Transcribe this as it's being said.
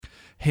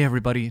Hey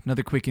everybody,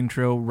 another quick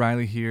intro.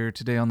 Riley here.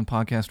 Today on the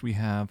podcast we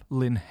have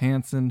Lynne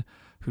Hanson,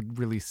 who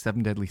released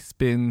 7 Deadly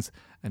Spins,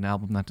 an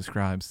album that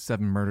describes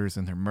 7 murders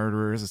and their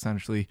murderers,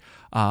 essentially.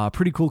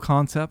 Pretty cool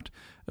concept.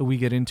 We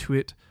get into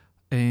it,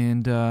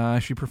 and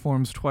she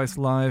performs twice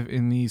live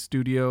in the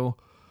studio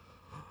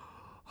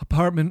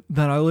apartment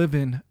that I live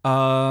in.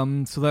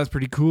 So that's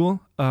pretty cool.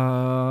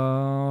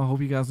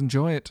 Hope you guys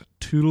enjoy it.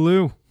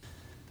 Toodaloo.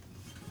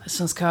 This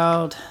one's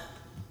called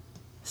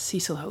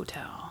Cecil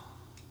Hotel.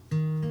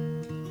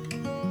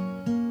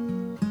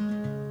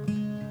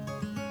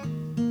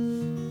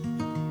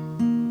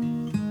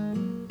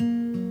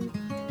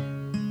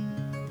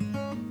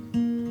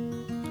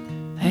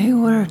 They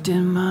worked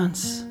in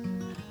months,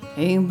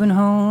 ain't been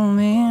home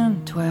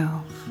in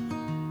 12.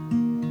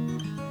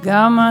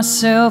 Got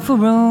myself a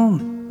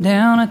room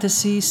down at the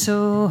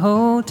Cecil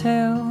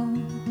Hotel.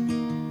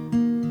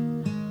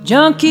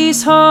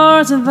 Junkies,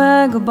 whores, and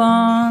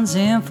vagabonds,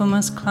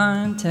 infamous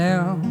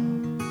clientele.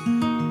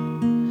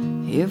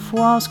 If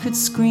walls could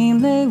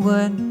scream, they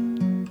would,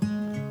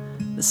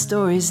 the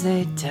stories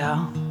they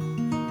tell.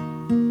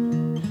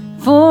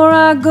 Before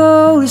I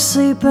go to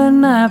sleep at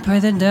night, pray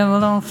the devil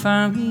don't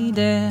find me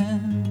dead.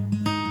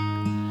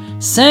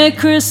 St.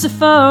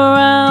 Christopher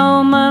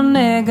around my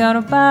neck, got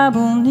a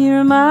Bible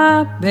near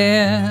my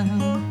bed.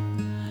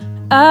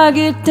 I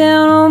get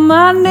down on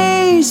my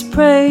knees,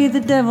 pray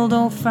the devil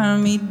don't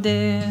find me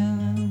dead.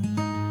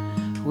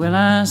 Well,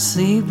 I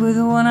sleep with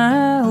one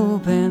eye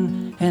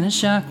open and a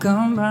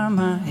shotgun by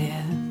my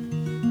head.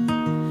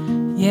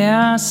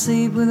 Yeah, I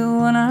sleep with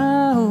one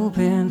eye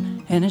open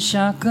and a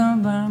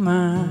shotgun by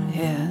my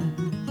head.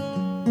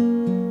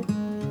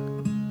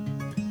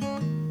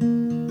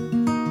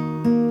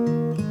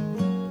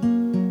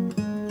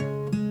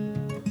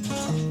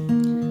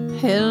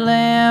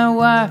 Headland,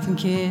 wife and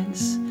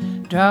kids,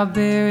 drop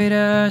buried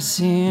us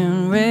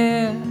in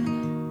red.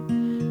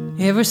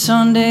 Every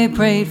Sunday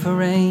prayed for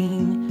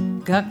rain,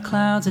 got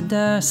clouds of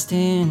dust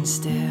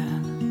instead.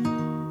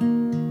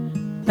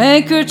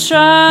 Banker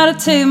tried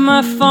to take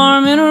my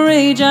farm in a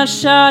rage, I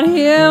shot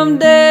him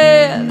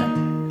dead.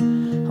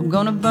 I'm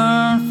gonna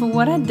burn for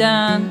what I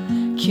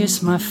done,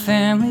 kiss my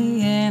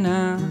family and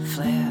I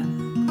fled.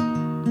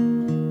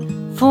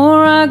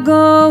 Before I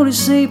go to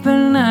sleep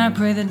at night,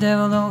 pray the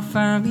devil don't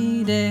find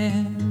me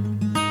dead.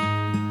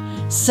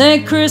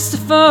 St.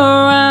 Christopher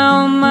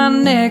around my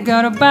neck,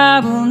 got a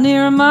Bible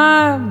near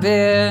my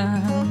bed.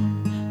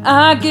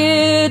 I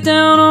get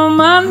down on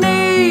my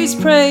knees,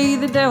 pray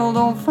the devil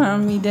don't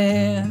find me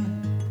dead.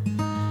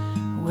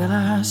 Well,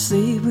 I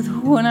sleep with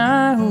one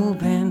eye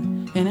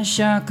open and a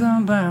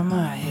shotgun by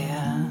my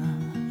head.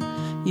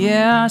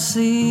 Yeah, I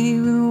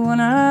sleep with one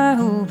eye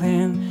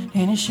open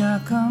and a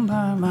shotgun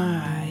by my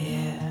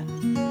head.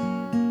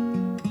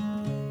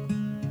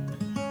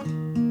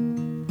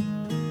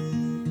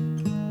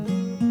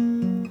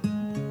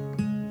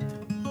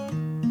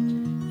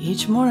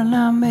 Each morning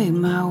I made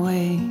my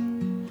way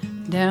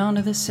down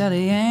to the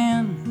Sally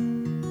Ann.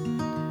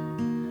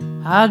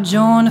 I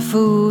join the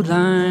food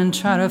line,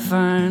 try to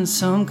find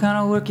some kind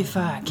of work if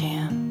I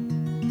can.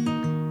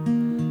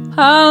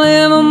 I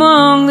live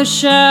among the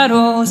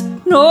shadows,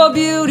 no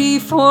beauty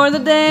for the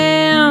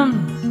damned.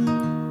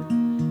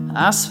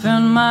 I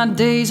spend my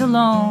days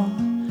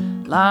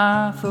alone,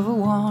 life of a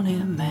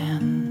wanted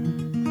man.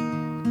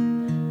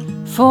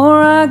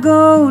 Before I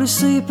go to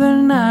sleep at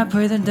night,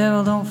 pray the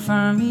devil don't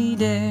find me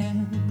dead.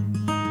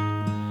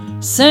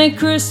 St.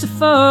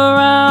 Christopher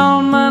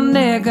around my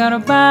neck, got a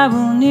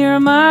Bible near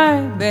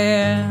my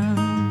bed.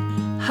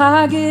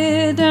 I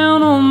get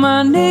down on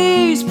my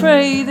knees,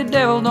 pray the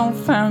devil don't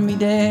find me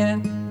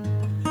dead.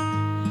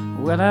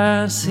 Well,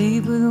 I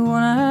sleep with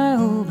one eye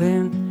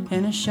open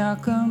and a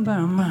shotgun by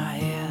my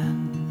head.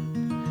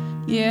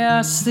 Yeah,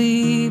 I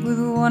sleep with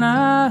one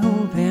eye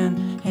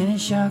open and a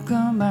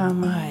shotgun by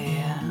my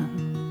head.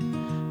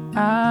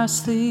 I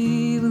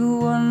sleep with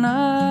one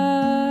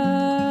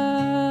eye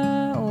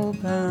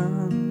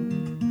open.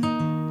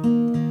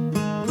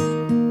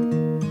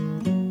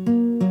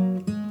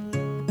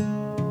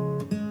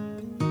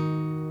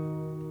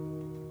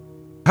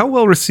 How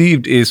well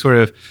received is sort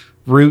of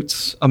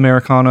roots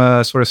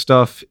Americana sort of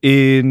stuff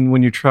in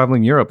when you're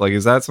traveling Europe? Like,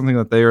 is that something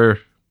that they are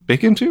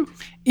big into?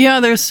 Yeah,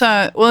 there's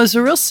a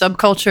real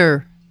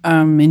subculture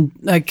in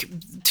like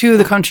 2 of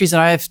the countries that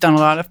I've done a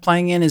lot of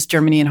playing in is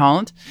Germany and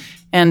Holland.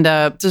 And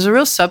there's a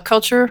real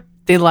subculture.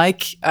 They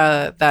like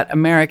that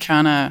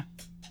Americana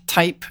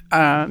type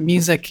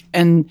music,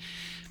 and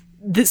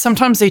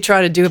sometimes they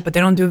try to do it, but they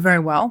don't do it very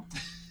well.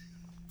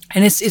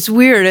 And it's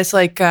weird. It's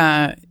like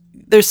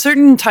there's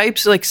certain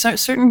types, like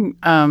certain.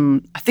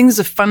 I think there's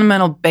a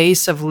fundamental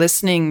base of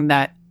listening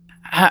that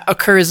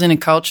occurs in a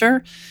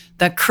culture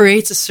that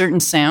creates a certain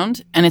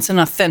sound, and it's an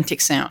authentic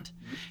sound.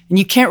 And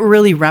you can't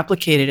really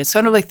replicate it. It's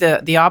sort of like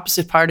the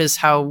opposite part is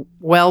how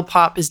well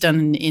pop is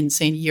done in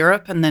say,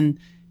 Europe, and then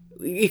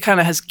it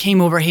kind of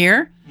came over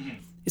here. Mm-hmm.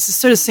 It's the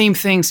sort of same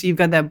thing. So you've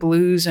got that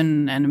blues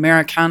and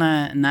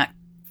Americana and that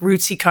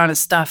rootsy kind of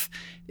stuff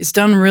is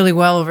done really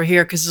well over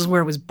here because this is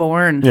where it was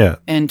born. Yeah.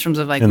 In terms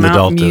of like In the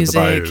mountain Delta, the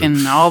music bayou.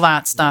 and all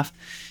that stuff.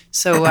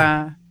 So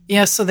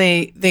so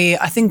they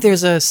I think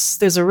there's a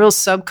real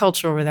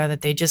subculture over there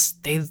that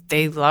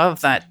they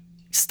love that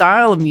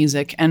style of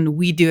music, and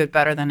we do it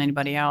better than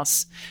anybody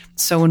else.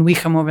 So when we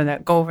go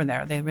over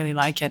there, they really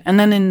like it. And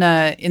then in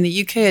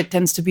the UK, it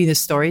tends to be the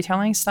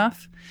storytelling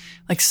stuff,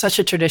 like such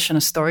a tradition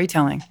of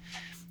storytelling.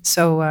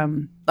 So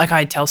like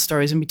I tell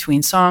stories in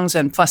between songs,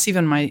 and plus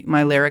even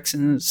my lyrics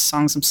and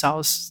songs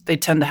themselves, they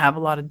tend to have a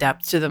lot of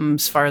depth to them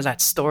as far as that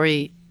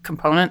story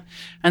component,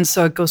 and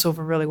so it goes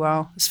over really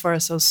well as far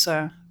as those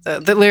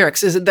the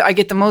lyrics. I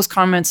get the most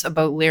comments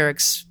about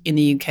lyrics in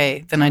the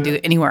UK than I do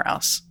anywhere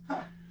else.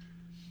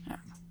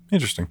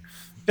 Interesting.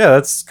 Yeah,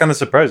 that's kind of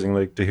surprising,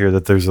 like to hear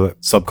that there's a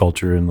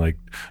subculture in like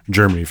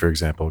Germany, for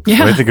example. 'Cause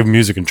when I think of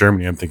music in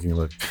Germany, I'm thinking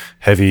like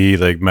heavy,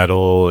 like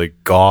metal, like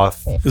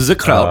goth. This is a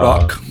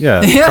krautrock.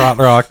 Yeah,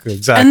 krautrock,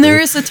 exactly. And there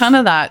is a ton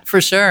of that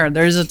for sure.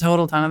 There's a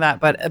total ton of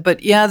that.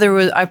 But yeah,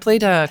 I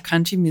played a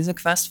country music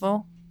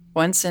festival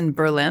once in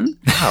Berlin.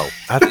 Wow,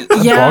 that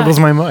boggles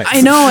my mind.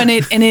 I know, and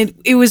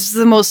it was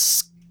the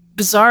most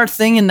bizarre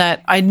thing in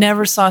that I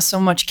never saw so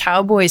much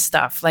cowboy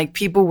stuff, like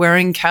people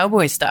wearing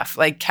cowboy stuff,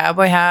 like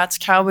cowboy hats,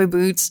 cowboy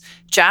boots,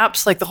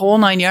 chaps, like the whole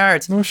 9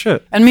 yards. Oh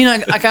shit! I mean,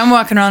 like I'm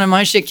walking around in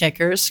my shit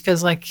kickers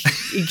because, like,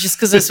 just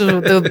because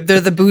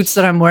they're the boots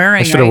that I'm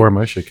wearing. I should have worn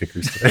my shit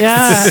kickers today.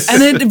 Yeah,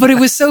 but it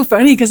was so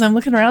funny because I'm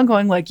looking around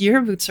going, like,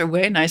 your boots are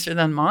way nicer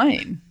than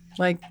mine.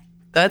 Like,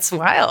 that's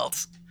wild.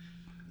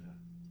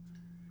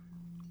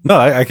 No,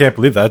 I can't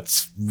believe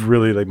that's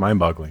really like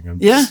mind-boggling.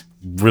 I'm just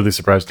really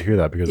surprised to hear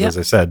that because, as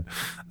I said,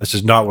 that's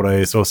just not what I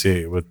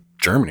associate with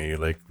Germany.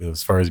 Like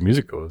as far as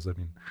music goes, I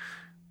mean,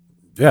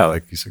 yeah,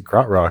 like you said,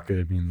 krautrock.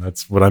 I mean,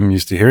 that's what I'm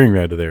used to hearing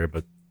out of there.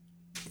 But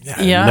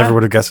I never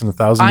would have guessed in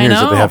 1,000 years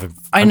that they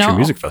have country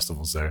music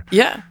festivals there.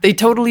 Yeah, they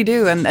totally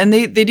do, and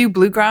they do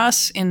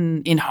bluegrass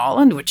in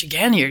Holland, which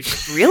again, you're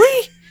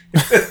really.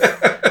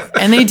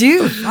 And they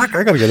do. Fuck,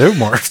 I gotta get out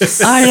more.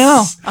 I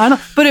know.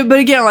 But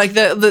again, like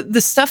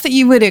the stuff that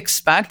you would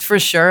expect for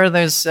sure.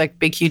 There's like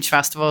big, huge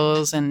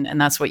festivals, and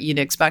that's what you'd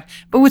expect.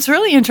 But what's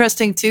really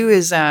interesting too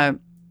is I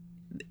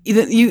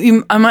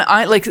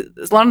like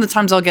a lot of the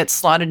times I'll get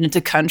slotted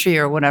into country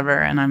or whatever,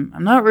 and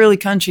I'm not really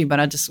country, but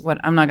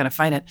I'm not gonna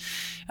fight it.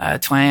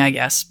 Twang, I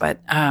guess, but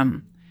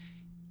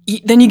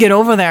then you get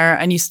over there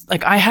and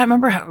I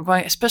remember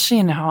going, especially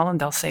in Holland,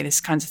 they'll say these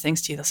kinds of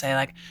things to you. They'll say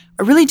like,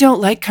 I really don't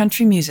like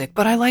country music,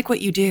 but I like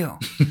what you do,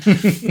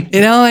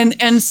 and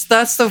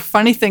that's the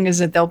funny thing is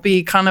that they'll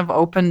be kind of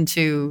open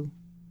to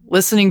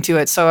listening to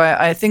it. So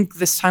I think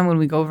this time when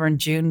we go over in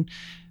June,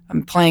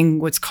 I'm playing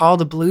what's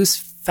called a blues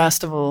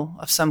festival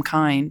of some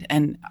kind.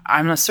 And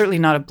I'm certainly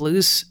not a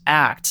blues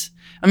act.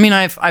 I mean,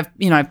 I've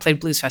played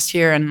Blues Fest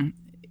here, and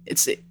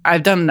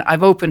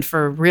I've opened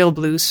for real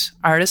blues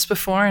artists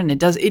before, and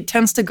it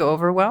tends to go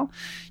over well,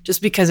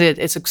 just because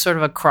it's a sort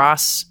of it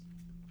crosses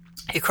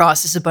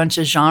a bunch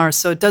of genres,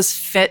 so it does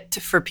fit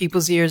for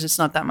people's ears. It's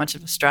not that much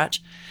of a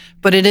stretch,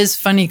 but it is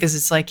funny because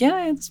it's like,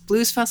 it's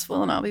blues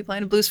festival, and I'll be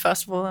playing a blues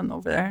festival and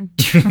over there in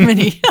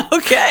Germany.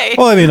 Okay.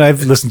 Well, I mean,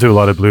 I've listened to a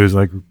lot of blues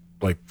like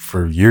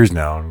for years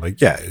now, and like,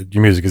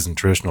 your music isn't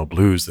traditional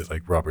blues that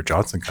like Robert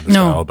Johnson kind of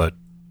style, but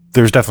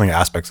there's definitely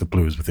aspects of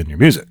blues within your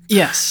music.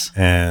 Yes.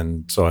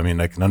 And so, I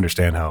mean, I can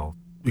understand how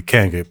it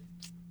can get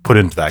put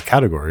into that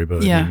category,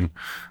 but I mean,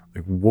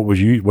 like, what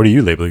do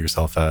you label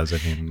yourself as? I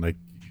mean, like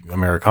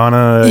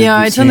Americana? Yeah,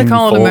 I tend to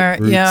call it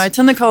I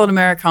tend to call it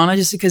Americana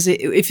just because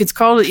if you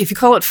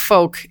call it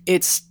folk,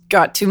 it's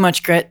got too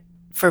much grit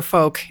for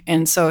folk.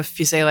 And so if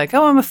you say like,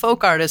 oh, I'm a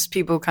folk artist,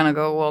 people kind of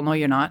go, well, no,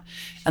 you're not.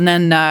 And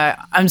then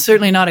I'm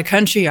certainly not a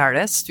country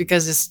artist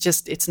because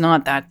it's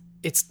not that.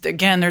 It's,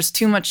 again, there's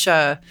too much,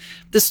 the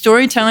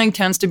storytelling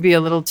tends to be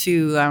a little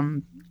too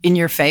in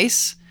your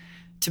face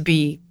to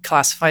be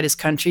classified as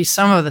country.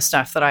 Some of the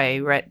stuff that I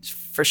read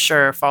for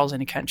sure falls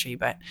into country,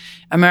 but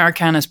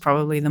Americana is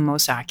probably the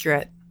most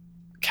accurate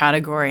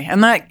category.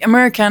 And that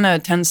Americana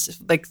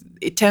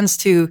tends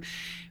to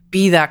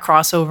be that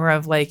crossover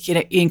of like,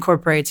 it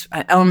incorporates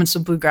elements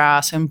of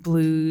bluegrass and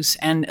blues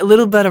and a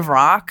little bit of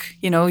rock.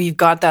 You've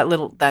got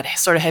that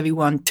sort of heavy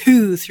 1,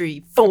 2,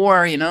 3,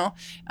 4,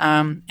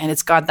 and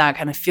it's got that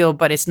kind of feel,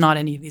 but it's not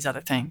any of these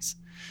other things.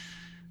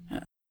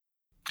 Yeah.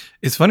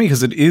 It's funny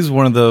because it is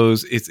one of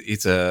those,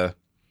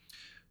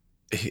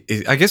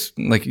 I guess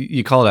like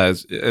you call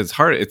it as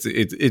hard.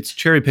 It's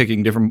cherry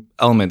picking different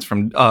elements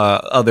from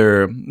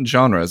other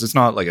genres. It's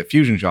not like a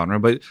fusion genre,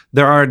 but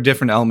there are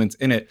different elements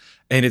in it.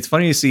 And it's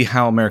funny to see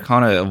how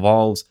Americana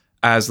evolves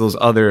as those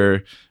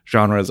other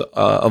genres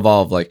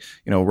evolve. Like,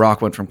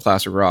 rock went from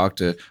classic rock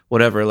to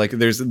whatever. Like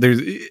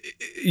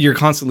you're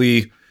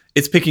constantly,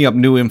 it's picking up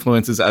new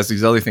influences as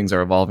these other things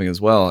are evolving as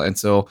well. And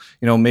so,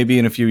 maybe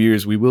in a few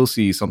years we will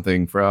see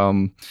something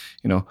from,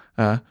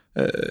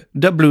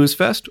 the Blues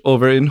Fest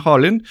over in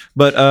Holland.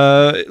 But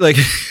like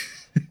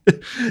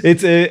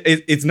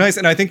it's nice.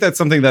 And I think that's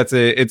something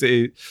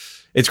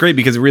it's great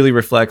because it really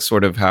reflects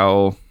sort of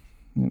how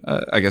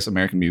I guess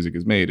American music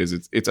is made,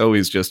 is it's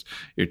always just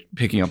you're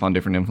picking up on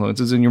different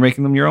influences and you're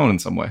making them your own in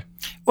some way.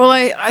 Well,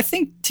 I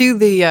think too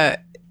there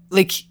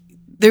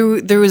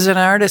was an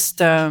artist.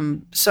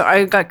 So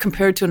I got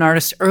compared to an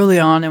artist early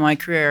on in my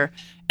career,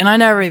 and I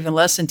never even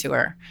listened to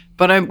her.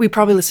 But we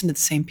probably listened to the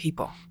same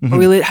people, or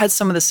we had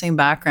some of the same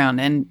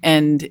background,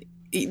 and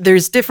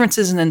there's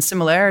differences and then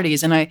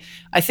similarities. And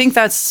I think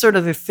that's sort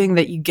of the thing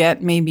that you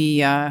get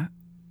maybe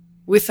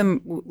with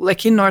them.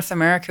 Like in North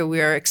America,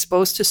 we are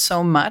exposed to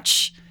so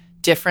much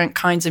different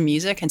kinds of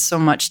music and so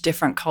much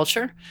different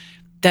culture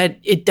that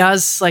it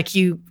does, like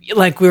we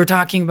were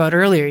talking about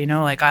earlier,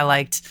 like I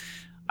like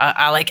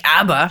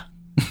ABBA,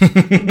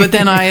 but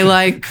then I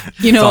like,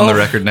 it's on the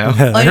record now.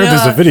 I heard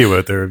there's a video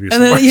out there of you.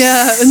 And then,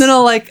 and then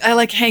I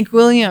like Hank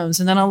Williams,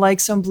 and then I'll like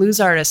some blues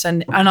artists,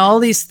 and all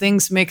these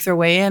things make their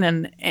way in,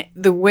 and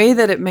the way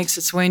that it makes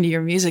its way into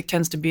your music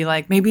tends to be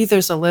like, maybe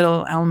there's a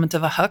little element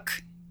of a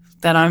hook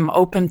that I'm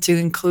open to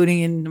including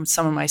in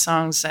some of my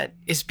songs that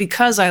is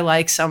because I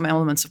like some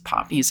elements of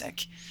pop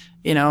music.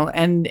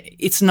 And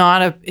it's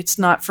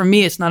not for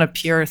me, it's not a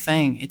pure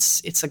thing.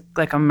 It's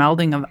like a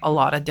melding of a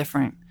lot of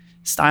different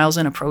styles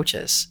and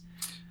approaches.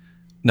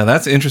 Now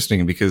that's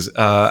interesting because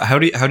how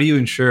do you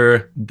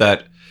ensure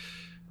that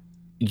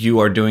you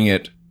are doing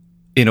it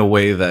in a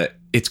way that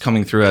it's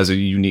coming through as a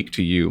unique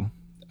to you?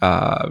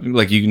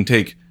 Like you can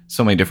take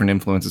so many different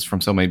influences from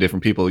so many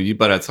different people,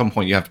 but at some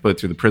point you have to put it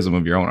through the prism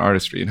of your own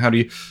artistry. And how do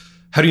you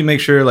make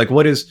sure, like,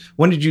 when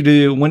did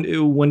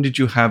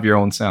you have your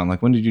own sound?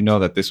 Like, when did you know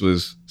that this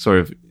was sort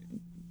of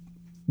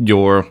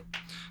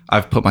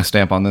I've put my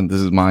stamp on them. This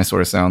is my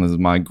sort of sound. This is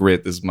my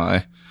grit. This is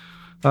my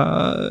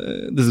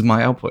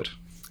output.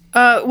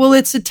 Well,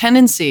 it's a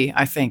tendency,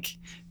 I think.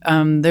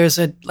 And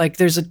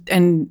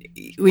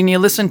when you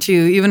listen to,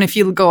 even if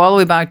you go all the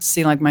way back to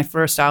see like my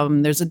first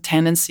album, there's a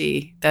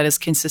tendency that is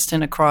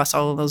consistent across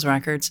all of those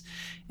records.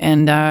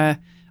 And,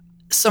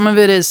 some of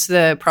it is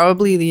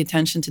probably the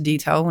attention to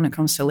detail when it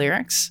comes to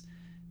lyrics,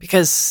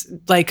 because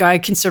like I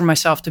consider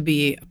myself to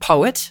be a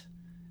poet.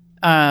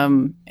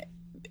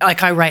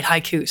 Like I write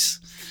haikus.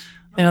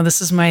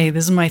 This is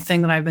my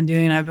thing that I've been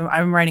doing. I've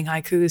been writing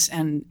haikus,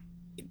 and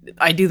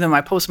I do them.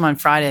 I post them on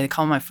Friday. They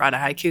call them my Friday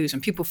haikus,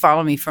 and people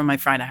follow me for my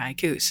Friday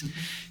haikus.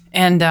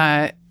 And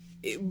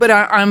but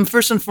I'm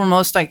first and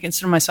foremost, I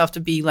consider myself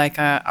to be like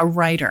a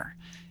writer.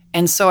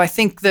 And so I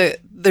think that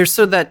there's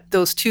so that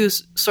those two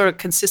sort of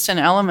consistent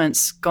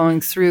elements going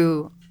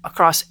through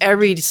across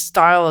every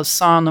style of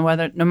song,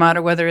 no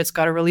matter whether it's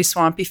got a really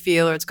swampy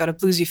feel or it's got a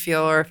bluesy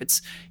feel or if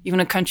it's even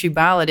a country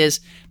ballad, it's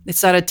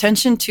that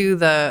attention to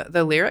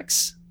the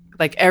lyrics.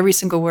 Like every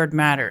single word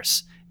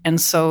matters.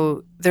 And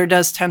so there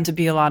does tend to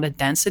be a lot of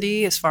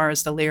density as far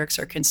as the lyrics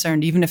are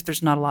concerned, even if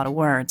there's not a lot of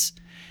words.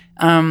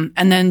 And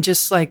then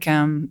just like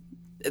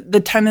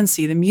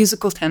the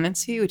musical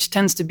tendency, which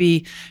tends to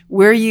be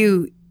where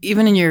you,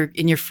 even in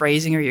your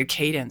phrasing or your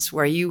cadence,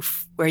 where you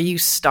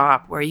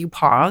stop, where you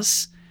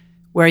pause,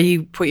 where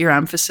you put your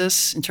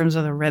emphasis in terms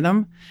of the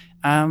rhythm,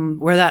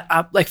 where that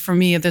up, like for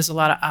me, there's a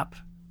lot of up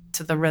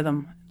to the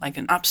rhythm, like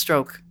an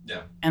upstroke.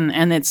 Yeah.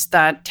 And it's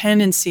that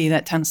tendency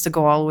that tends to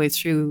go all the way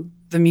through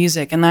the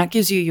music, and that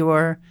gives you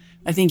your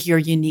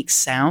unique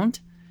sound.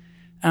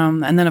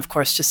 And then of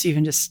course, just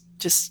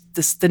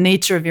the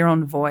nature of your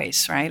own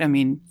voice, right? I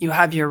mean, you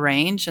have your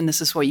range, and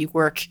this is what you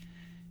work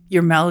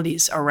your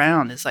melodies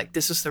around. Is like,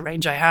 this is the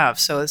range I have,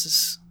 so this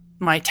is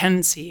my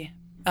tendency,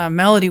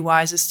 melody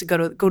wise, is to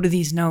go to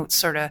these notes,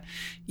 sort of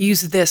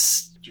use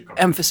this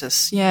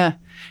emphasis. Yeah.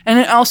 And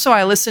then also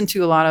I listen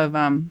to a lot of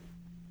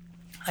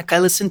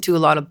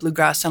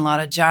bluegrass and a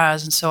lot of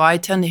jazz, and so I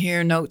tend to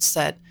hear notes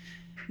that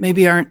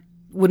maybe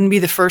wouldn't be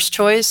the first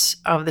choice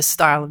of this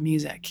style of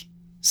music.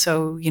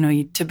 So,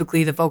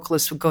 typically the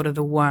vocalist would go to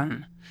the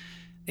one,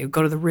 they would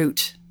go to the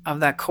root of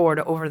that chord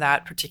over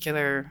that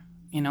particular,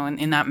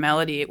 in that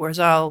melody, whereas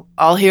I'll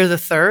hear the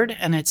third,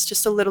 and it's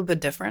just a little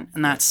bit different,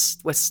 and that's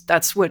what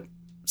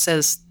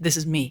says this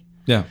is me.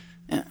 Yeah.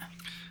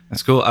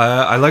 That's cool.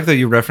 I like that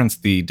you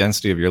referenced the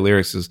density of your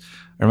lyrics.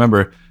 I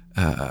remember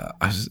Adam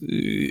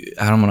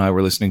and I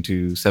were listening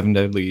to Seven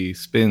Deadly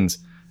Spins,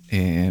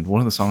 and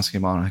one of the songs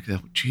came on, and I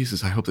thought,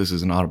 Jesus, I hope this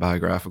isn't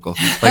autobiographical.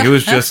 Like, it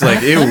was just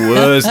like, it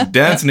was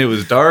dense, and it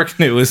was dark,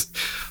 and it was...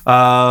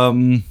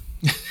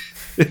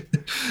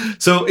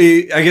 So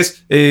I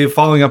guess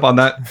following up on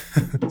that,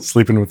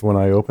 sleeping with one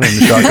eye open and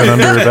the shotgun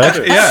under your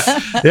bed.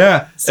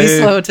 Yeah.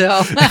 Cecil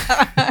Hotel.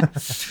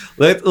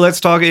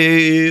 Let's talk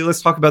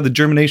about the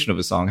germination of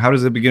a song. How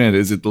does it begin?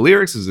 Is it the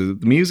lyrics? Is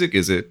it the music?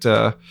 Is it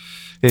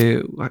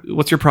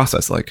what's your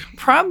process like?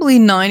 Probably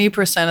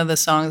 90% of the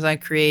songs I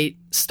create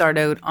start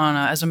out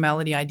as a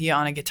melody idea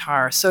on a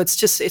guitar. So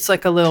it's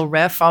like a little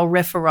riff. I'll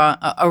riff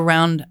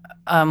around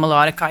a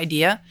melodic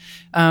idea.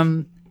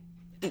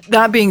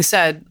 That being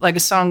said, like a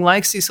song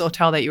like Cecil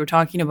Hotel that you were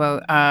talking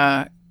about,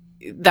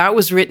 that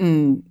was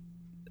written,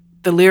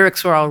 the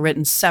lyrics were all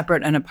written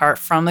separate and apart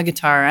from the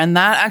guitar. And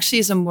that actually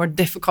is a more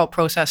difficult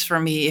process for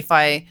me if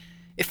I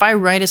if I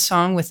write a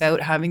song without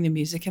having the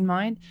music in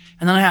mind,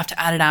 and then I have to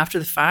add it after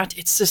the fact,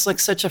 it's just like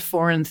such a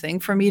foreign thing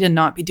for me to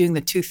not be doing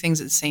the two things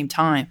at the same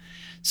time.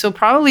 So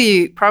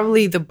probably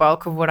the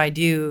bulk of what I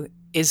do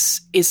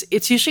is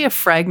it's usually a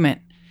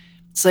fragment.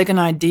 It's like an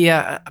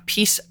idea, a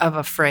piece of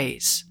a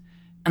phrase.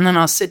 And then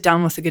I'll sit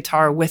down with the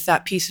guitar with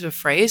that piece of a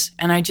phrase,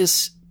 and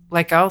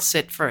I'll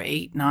sit for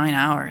 8-9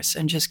 hours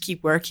and just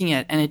keep working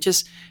it. And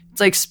it's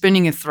like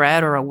spinning a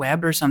thread or a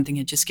web or something.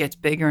 It just gets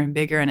bigger and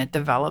bigger, and it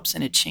develops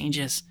and it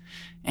changes.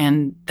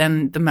 And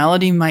then the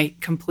melody might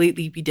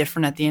completely be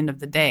different at the end of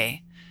the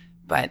day.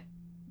 But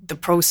the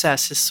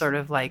process is sort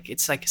of like,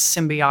 it's like a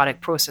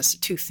symbiotic process. The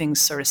two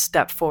things sort of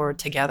step forward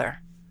together.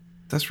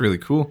 That's really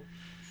cool.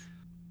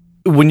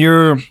 When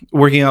you're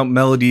working out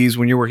melodies,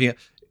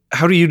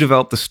 how do you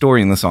develop the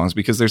story in the songs?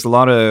 Because there's a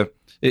lot of,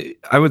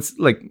 I would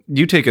like,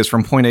 you take us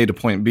from point A to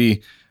point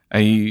B,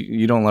 and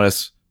you don't let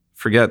us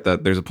forget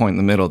that there's a point in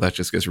the middle that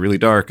just gets really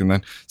dark, and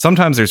then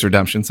sometimes there's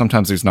redemption,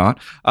 sometimes there's not.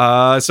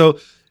 So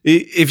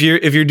if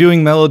you're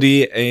doing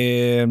melody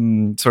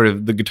and sort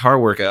of the guitar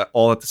work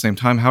all at the same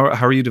time, how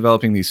are you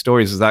developing these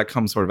stories? Does that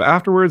come sort of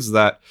afterwards? Is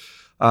that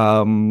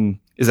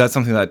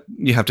something that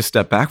you have to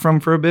step back from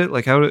for a bit?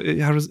 Like how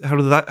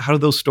do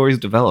those stories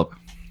develop?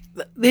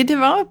 They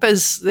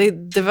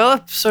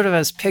develop sort of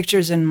as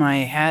pictures in my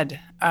head.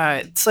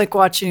 It's like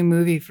watching a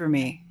movie for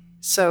me.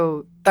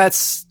 So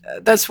that's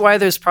why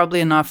there's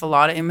probably an awful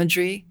lot of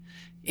imagery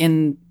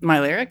in my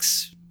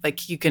lyrics.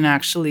 Like you can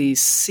actually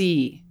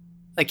see,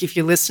 like if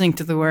you're listening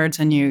to the words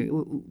and you're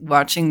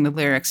watching the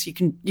lyrics, you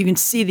can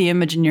see the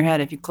image in your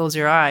head if you close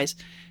your eyes.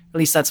 At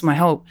least that's my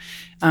hope.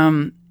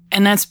 And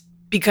that's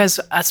because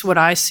that's what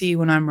I see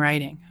when I'm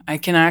writing. I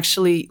can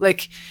actually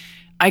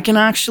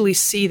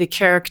see the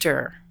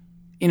character,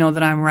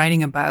 that I'm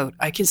writing about.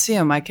 I can see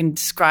him. I can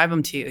describe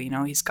him to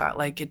you. He's got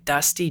like a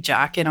dusty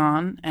jacket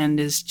on, and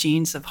his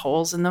jeans have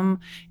holes in them,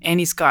 and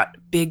he's got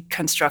big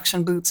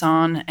construction boots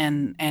on,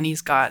 and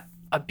he's got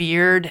a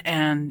beard,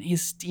 and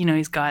he's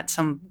got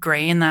some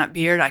gray in that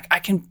beard.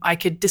 I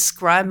could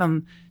describe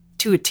him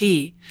to a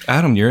T.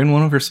 Adam, you're in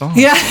one of her songs.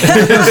 Yeah.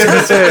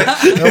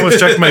 I almost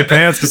checked my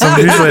pants because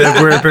usually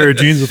I wear a pair of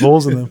jeans with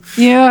holes in them.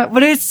 Yeah,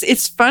 but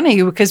it's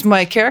funny because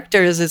my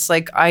characters, it's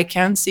like I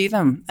can see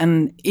them,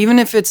 and even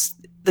if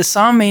the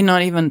song may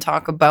not even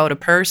talk about a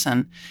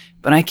person,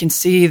 but I can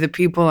see the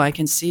people, I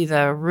can see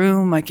the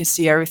room, I can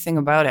see everything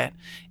about it.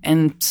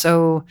 And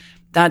so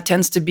that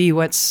tends to be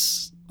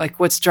what's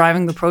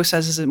driving the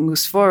process as it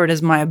moves forward,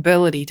 is my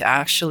ability to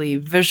actually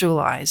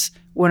visualize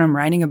what I'm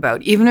writing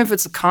about. Even if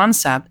it's a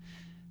concept,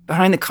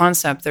 behind the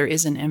concept, there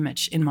is an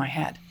image in my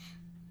head.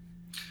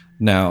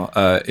 Now,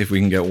 if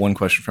we can get one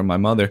question from my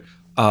mother,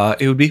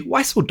 it would be,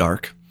 why so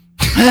dark?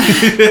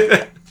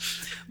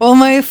 Well,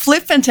 my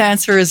flippant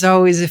answer is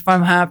always, if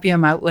I'm happy,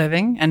 I'm out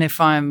living. And if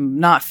I'm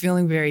not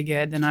feeling very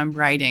good, then I'm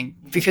writing.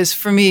 Because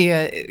for me,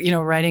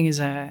 writing is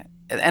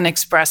and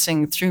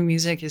expressing through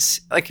music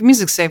is like,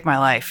 music saved my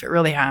life. It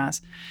really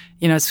has.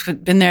 It's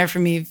been there for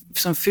me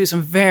through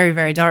some very,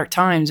 very dark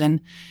times.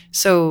 And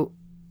so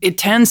it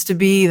tends to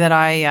be that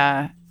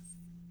I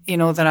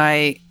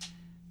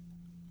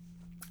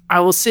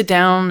will sit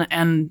down,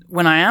 and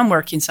when I am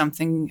working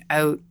something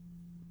out,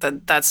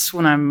 that's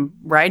when I'm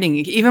writing.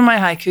 Even my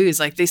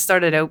haikus, like they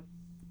started out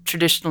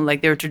traditional,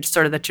 like they were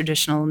sort of the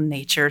traditional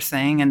nature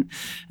thing. And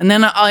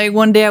then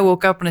one day I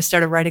woke up and I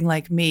started writing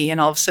like me, and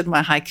all of a sudden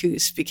my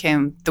haikus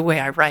became the way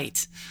I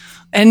write.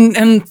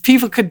 And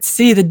people could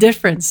see the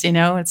difference,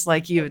 It's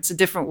like it's a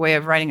different way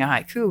of writing a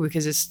haiku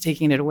because it's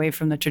taking it away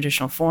from the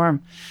traditional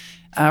form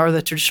or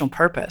the traditional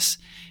purpose.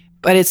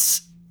 But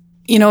it's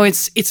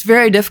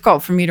very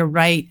difficult for me to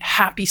write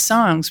happy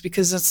songs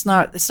because that's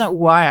not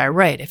why I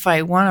write. If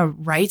I want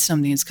to write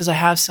something, it's because I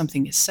have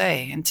something to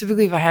say. And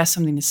typically if I have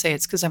something to say,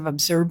 it's because I've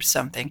observed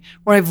something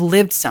or I've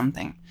lived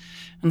something.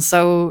 And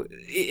so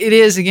it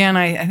is, again,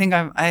 I think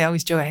I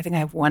always joke, I think I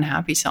have one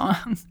happy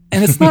song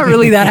and it's not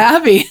really that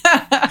happy.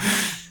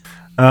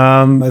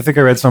 I think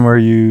I read somewhere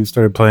you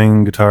started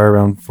playing guitar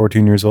around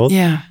 14 years old.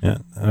 Yeah. Yeah.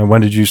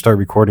 When did you start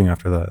recording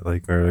after that?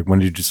 Or when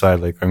did you decide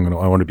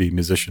I want to be a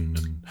musician?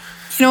 And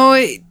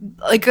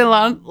like a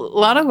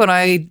lot of what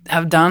I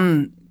have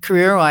done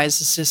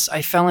career-wise is just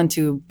I fell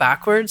into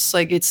backwards.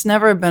 Like it's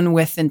never been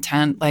with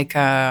intent. Like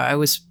I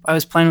was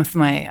playing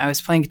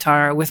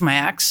guitar with my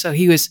ex, so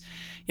he was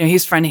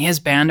fronting his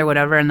band or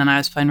whatever, and then I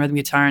was playing rhythm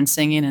guitar and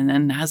singing, and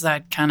then as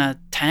that kind of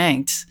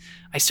tanked,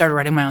 I started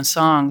writing my own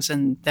songs,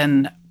 and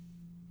then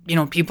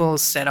people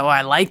said, "Oh,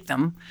 I like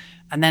them,"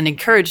 and then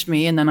encouraged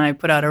me, and then I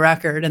put out a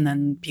record, and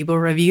then people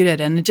reviewed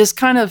it, and it just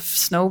kind of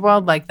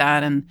snowballed like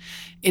that. And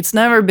it's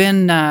never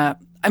been.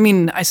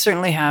 I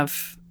certainly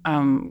have,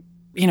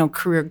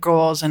 career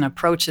goals and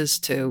approaches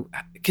to,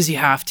 because you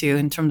have to,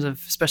 in terms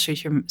of, especially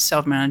if you're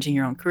self-managing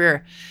your own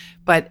career.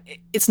 But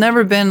it's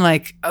never been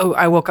like, oh,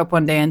 I woke up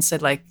one day and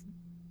said, like,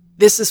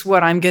 this is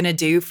what I'm going to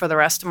do for the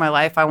rest of my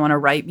life. I want to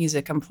write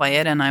music and play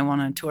it, and I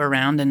want to tour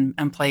around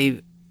and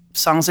play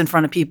songs in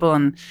front of people.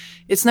 And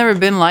it's never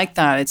been like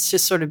that. It's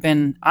just sort of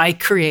been, I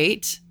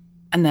create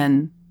and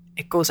then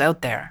it goes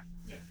out there.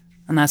 Yeah.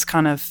 and that's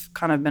kind of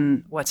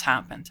been what's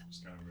happened.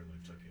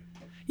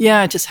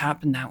 Yeah, it just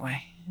happened that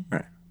way.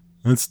 Right.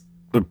 It's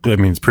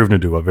proven to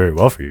do very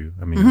well for you.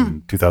 I mean,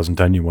 in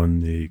 2010, you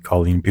won the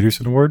Colleen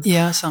Peterson Award.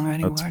 Yeah,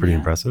 songwriting award. That's pretty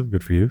impressive.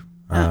 Good for you.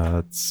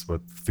 That's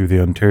through the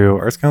Ontario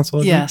Arts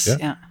Council. Yes,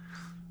 yeah.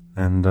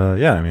 And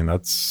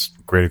that's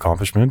a great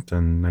accomplishment.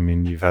 And I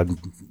mean, you've had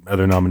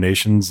other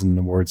nominations and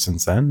awards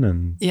since then.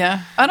 And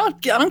yeah, I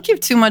don't give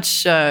too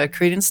much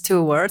credence to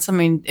awards. I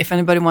mean, if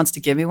anybody wants to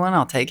give me one,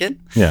 I'll take it.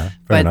 Yeah,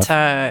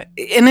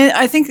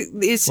 I think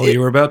it's. Well, you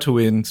were about to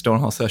win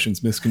Stonehall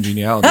Sessions Miss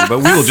Congeniality, but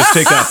we will just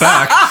take that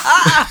back.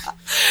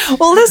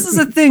 Well, this is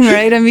the thing,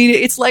 right? I mean,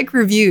 it's like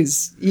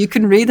reviews. You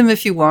can read them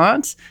if you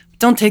want, but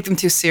don't take them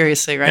too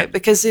seriously, right? Yeah.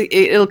 Because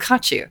it'll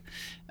cut you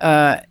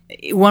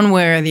one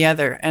way or the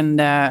other.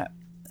 And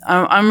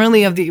I'm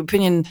really of the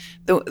opinion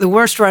the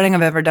worst writing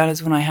I've ever done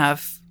is when I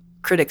have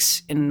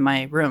critics in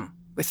my room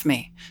with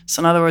me.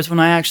 So in other words, when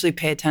I actually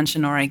pay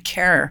attention or I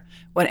care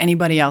what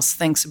anybody else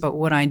thinks about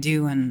what I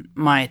do and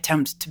my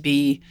attempt to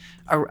be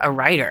a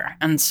writer.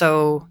 And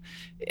so,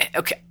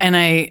 okay, and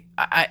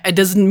it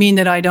doesn't mean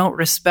that I don't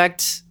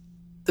respect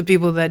the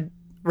people that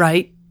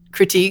write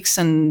critiques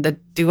and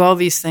that do all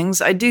these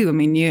things. I do. I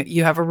mean,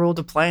 you have a role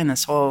to play in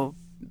this whole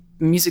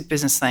music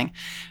business thing.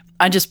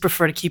 I just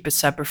prefer to keep it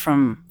separate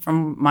from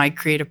my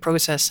creative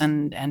process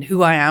and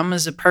who I am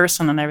as a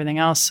person and everything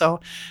else. So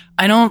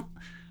I don't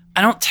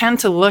tend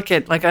to look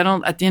at at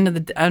the end of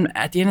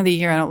the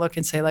year I don't look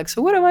and say like,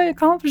 so what have I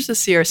accomplished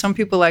this year? Some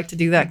people like to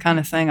do that kind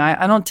of thing.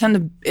 I don't tend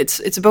to.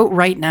 It's about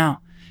right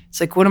now. It's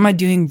like, what am I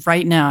doing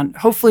right now? And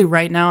hopefully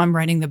right now I'm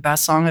writing the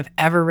best song I've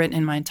ever written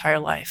in my entire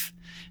life.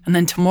 And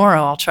then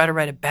tomorrow I'll try to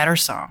write a better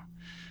song.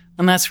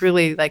 And that's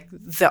really like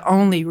the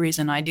only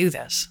reason I do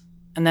this.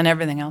 And then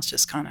everything else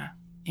just kind of,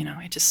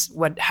 it just,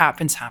 what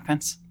happens.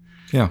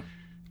 Yeah.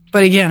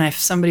 But again, if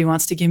somebody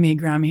wants to give me a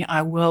Grammy,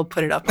 I will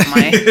put it up on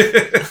my...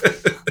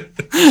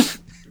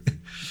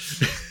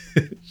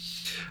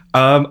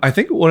 I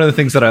think one of the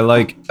things that I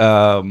like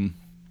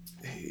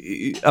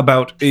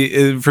about,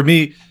 for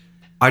me,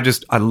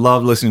 I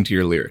love listening to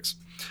your lyrics.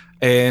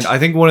 And I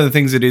think one of the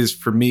things it is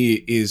for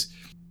me is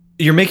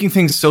you're making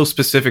things so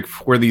specific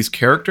for these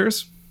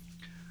characters,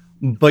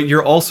 but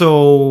you're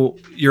also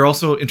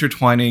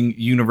intertwining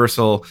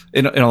universal,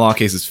 in a lot of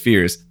cases,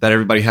 fears that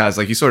everybody has.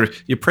 Like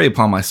you prey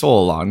upon my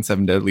soul a lot in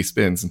Seven Deadly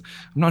Spins. And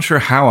I'm not sure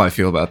how I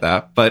feel about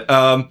that, but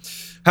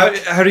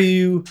how do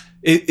you?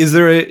 Is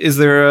there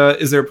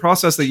a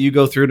process that you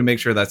go through to make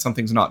sure that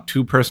something's not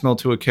too personal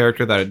to a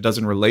character, that it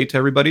doesn't relate to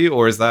everybody,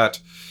 or is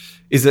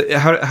it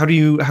how do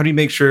you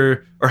make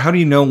sure, or how do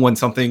you know when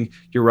something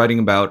you're writing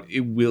about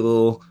it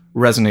will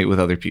resonate with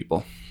other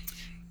people?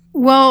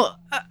 Well,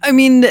 I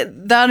mean,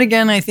 that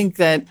again, I think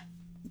that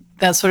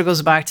sort of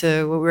goes back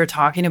to what we were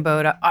talking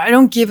about. I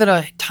don't give it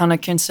a ton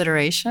of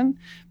consideration,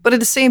 but at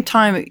the same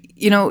time,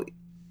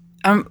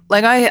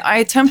 I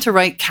attempt to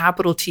write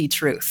capital T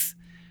truth.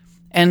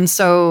 And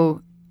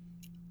so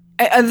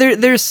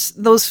there's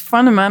those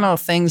fundamental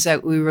things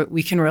that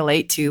we can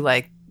relate to,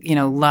 like,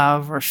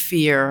 love or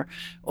fear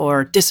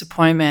or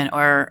disappointment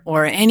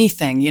or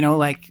anything,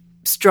 like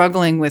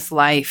struggling with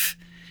life.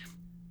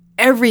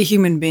 Every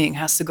human being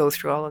has to go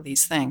through all of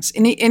these things.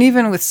 And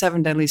even with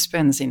Seven Deadly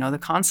Spins, the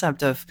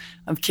concept of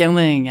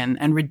killing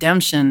and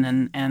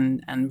redemption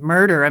and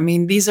murder. I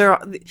mean,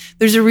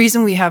 there's a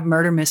reason we have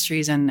murder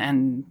mysteries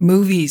and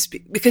movies,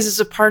 because it's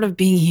a part of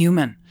being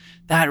human,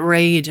 that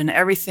rage and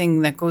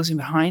everything that goes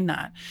behind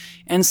that.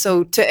 And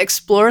so to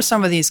explore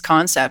some of these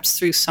concepts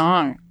through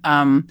song,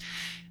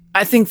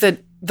 I think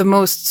that the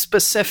most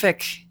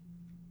specific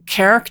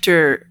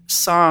character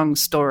song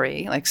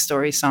story, like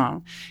story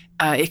song,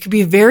 it could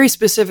be very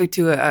specific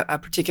to a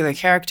particular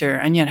character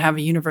and yet have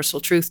a universal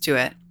truth to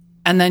it.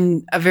 And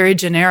then a very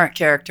generic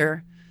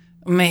character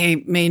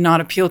may not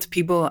appeal to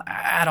people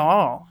at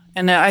all.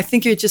 And I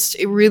think it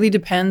really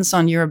depends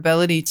on your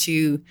ability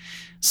to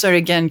sort of,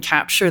 again,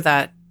 capture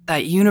that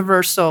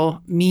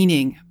universal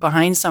meaning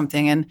behind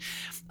something. And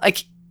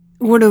like,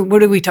 what do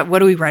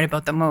we write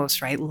about the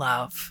most, right?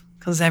 Love.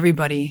 Because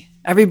everybody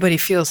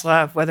feels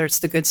love, whether it's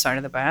the good side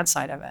or the bad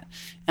side of it.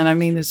 And I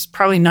mean, there's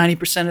probably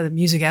 90% of the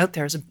music out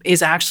there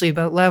is actually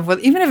about love. Well,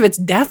 even if it's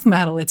death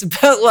metal, it's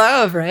about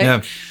love, right?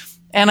 Yeah.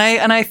 And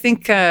I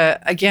think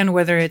again,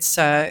 whether it's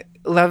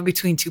love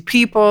between two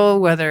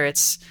people, whether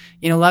it's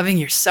loving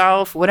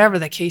yourself, whatever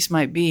the case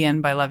might be.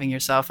 And by loving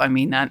yourself, I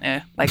mean not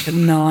like a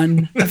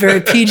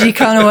very PG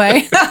kind of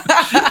way.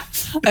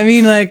 I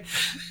mean, like.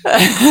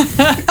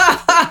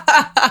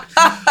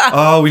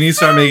 Oh, we need to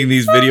start making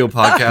these video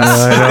podcasts.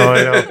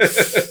 I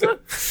know.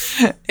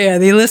 Yeah,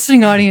 the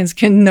listening audience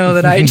can know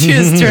that I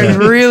just turned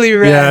really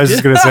red. Yeah, I was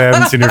just going to say, I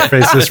haven't seen your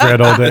face this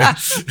red all day.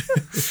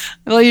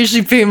 I'll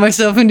usually paint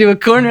myself into a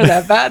corner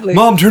that badly.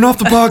 Mom, turn off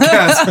the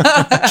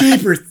podcast.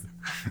 Jeepers.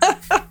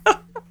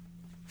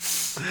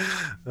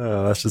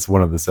 That's just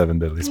one of the Seven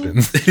Deadly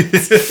Spins.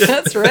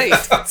 That's right.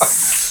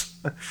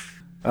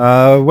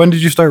 When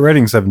did you start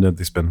writing Seven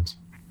Deadly Spins?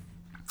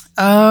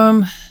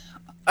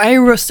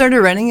 I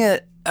started writing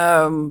it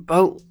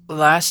About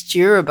last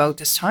year, about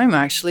this time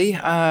actually.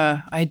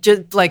 I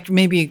did like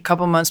maybe a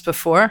couple months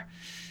before.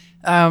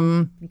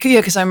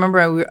 Because I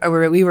remember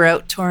we were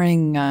out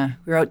touring.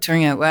 We were out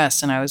touring out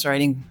west, and I was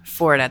writing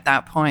for it at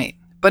that point.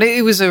 But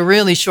it was a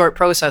really short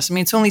process. I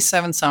mean, it's only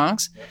 7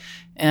 songs,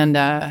 and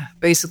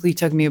basically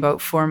took me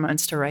about 4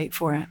 months to write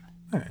for it.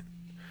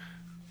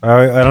 All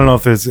right. I don't know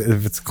if it's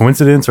a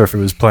coincidence or if it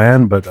was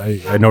planned, but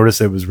I noticed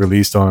it was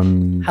released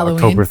on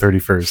Halloween. October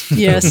 31st,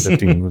 Yes.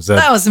 2015. Was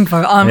That was on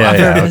purpose,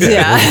 okay.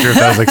 yeah. I wasn't sure if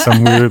that was like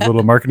some weird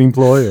little marketing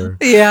ploy or.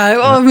 Yeah,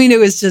 well, I mean, it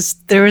was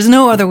just, there was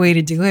no other way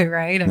to do it,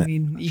 right? I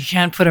mean, you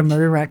can't put a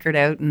murder record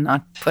out and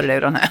not put it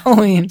out on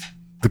Halloween.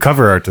 The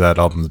cover art to that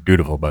album is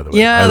beautiful, by the way.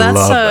 Yeah, I that's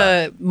love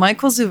that.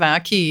 Michael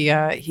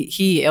Zuvacki.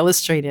 He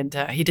illustrated.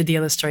 He did the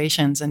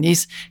illustrations, and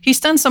he's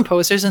done some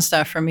posters and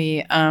stuff for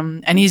me.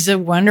 And he's a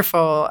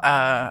wonderful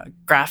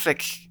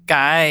graphic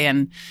guy.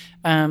 And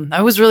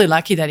I was really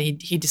lucky that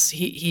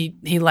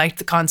he liked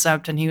the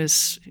concept, and he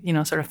was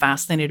sort of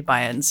fascinated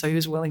by it, and so he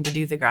was willing to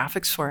do the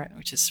graphics for it,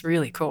 which is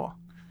really cool.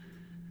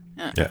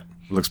 Yeah,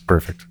 it looks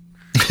perfect.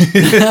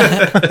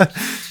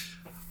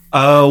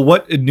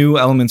 What new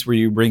elements were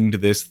you bringing to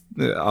this?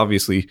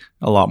 Obviously,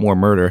 a lot more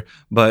murder,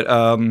 but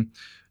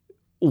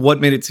what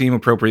made it seem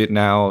appropriate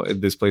now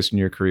at this place in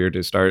your career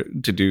to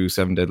start to do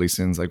 7 Deadly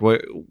Sins? Like,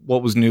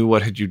 what was new?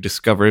 What had you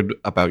discovered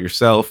about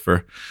yourself,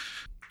 or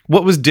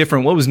what was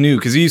different? What was new?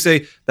 Because you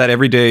say that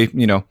every day,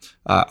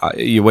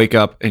 you wake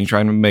up and you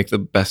try and make the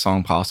best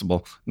song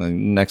possible. And then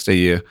the next day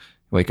you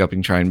wake up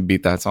and try and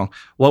beat that song.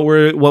 What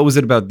was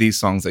it about these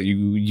songs that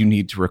you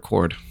need to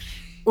record?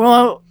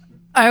 Well,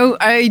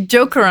 I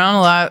joke around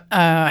a lot.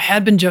 I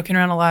had been joking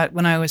around a lot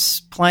when I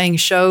was playing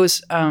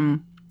shows.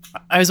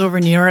 I was over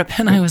in Europe,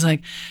 and I was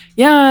like,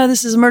 yeah,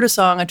 this is a murder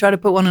song. I try to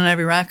put one on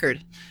every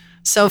record.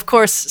 So, of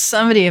course,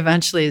 somebody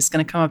eventually is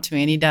going to come up to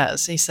me, and he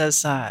does. He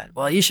says,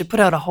 well, you should put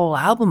out a whole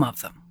album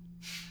of them.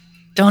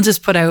 Don't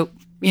just put out,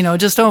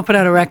 don't put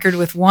out a record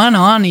with one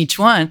on each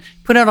one.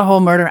 Put out a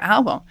whole murder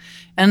album.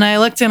 And I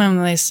looked at him,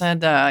 and I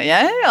said,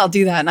 yeah, I'll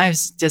do that. And I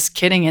was just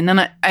kidding. And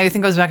then I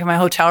think I was back in my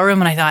hotel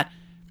room, and I thought,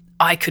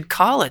 I could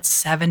call it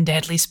 7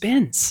 Deadly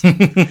Spins.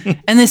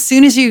 And as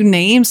soon as you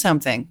name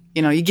something,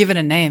 you give it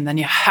a name, then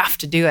you have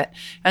to do it.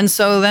 And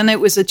so then it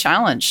was a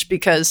challenge,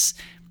 because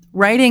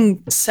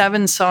writing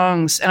 7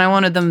 songs, and I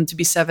wanted them to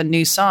be 7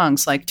 new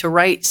songs, like to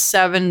write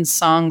 7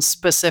 songs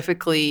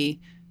specifically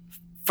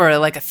for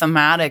like a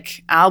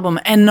thematic album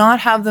and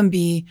not have them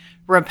be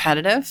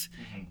repetitive.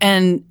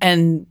 Mm-hmm.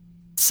 And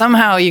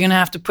somehow you're going to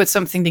have to put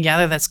something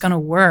together that's going to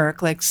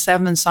work. Like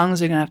 7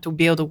 songs are going to have to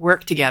be able to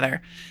work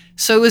together.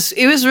 So it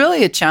was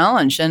really a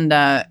challenge, and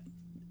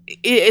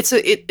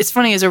it's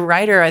funny as a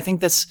writer. I think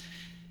that's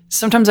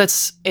sometimes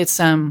it's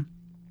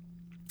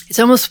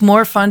almost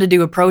more fun to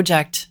do a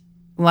project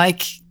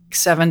like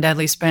 7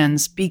 Deadly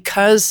Spins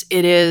because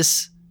it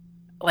is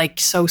like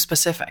so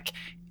specific,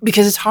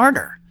 because it's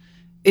harder.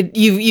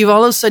 You've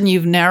all of a sudden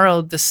you've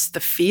narrowed the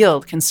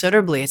field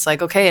considerably. It's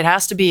like, okay, it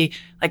has to be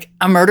like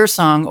a murder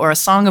song or a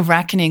song of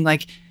reckoning.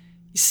 Like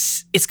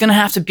it's going to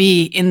have to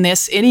be in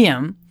this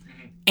idiom,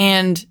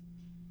 and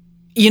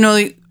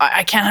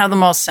I can't have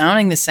them all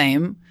sounding the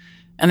same,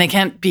 and they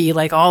can't be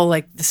like all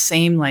like the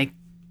same, like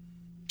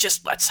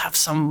just let's have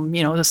some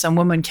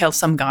woman kill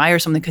some guy or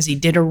something because he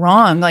did her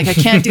wrong. Like I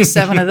can't do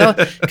 7 of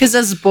those because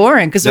that's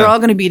boring, because they're all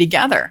going to be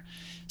together.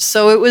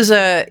 So it was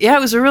a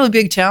really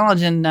big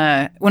challenge. And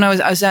when I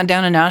was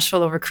down in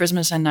Nashville over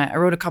Christmas, and I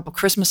wrote a couple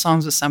Christmas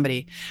songs with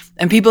somebody,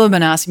 and people have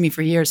been asking me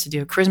for years to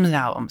do a Christmas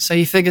album. So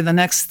you figure the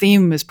next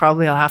theme is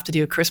probably I'll have to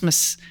do a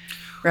Christmas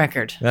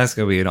record. That's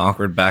gonna be an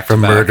awkward back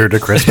from murder to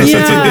Christmas.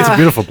 Yeah. It's a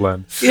beautiful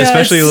blend. Yeah,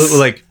 especially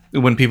like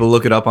when people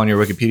look it up on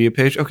your Wikipedia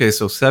page. Okay,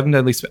 so 7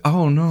 Deadly Spins.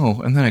 Oh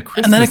no, and then a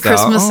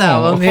Christmas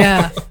album.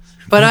 Yeah,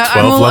 but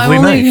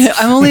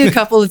I'm only a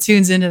couple of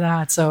tunes into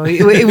that, so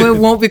it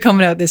won't be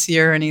coming out this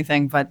year or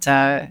anything. But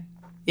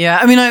yeah,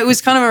 I mean, it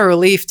was kind of a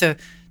relief to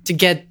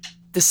get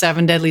the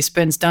 7 Deadly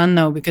Spins done,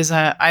 though, because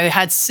I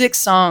had 6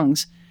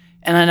 songs.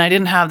 And then I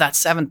didn't have that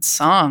 7th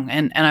song.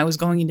 And I was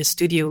going into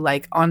studio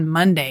like on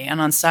Monday. And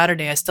on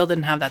Saturday, I still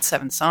didn't have that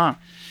 7th song.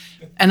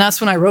 And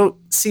that's when I wrote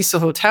Cecil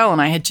Hotel. And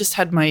I had just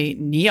had my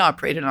knee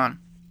operated on.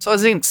 So I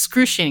was in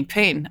excruciating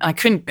pain. And I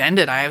couldn't bend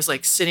it. I was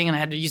like sitting, and I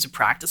had to use a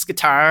practice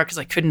guitar because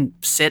I couldn't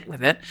sit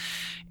with it.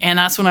 And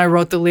that's when I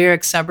wrote the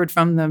lyrics separate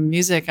from the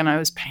music. And I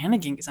was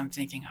panicking because I'm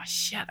thinking, oh,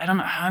 shit, I don't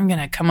know how I'm going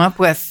to come up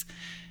with...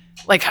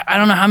 Like, I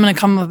don't know how I'm going to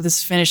come up with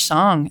this finished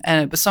song.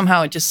 But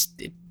somehow it's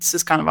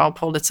just kind of all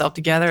pulled itself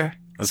together.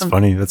 That's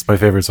funny. That's my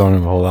favorite song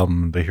on the whole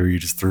album. They hear you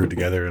just threw it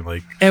together and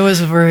like... It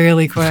was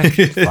really quick.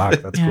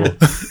 Fuck, that's cool.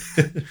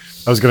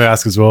 I was going to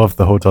ask as well if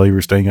the hotel you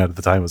were staying at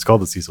the time was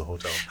called the Cecil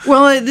Hotel.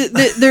 Well,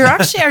 there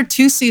actually are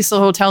 2 Cecil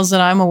hotels that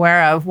I'm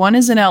aware of. One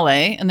is in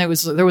LA, and there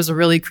was a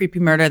really creepy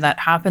murder that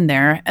happened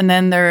there. And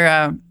then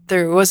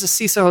there was a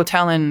Cecil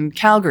Hotel in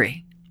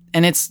Calgary.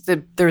 And if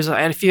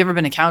you've ever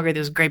been to Calgary,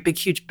 there's a great big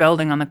huge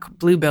building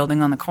blue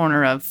building on the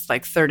corner of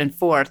like 3rd and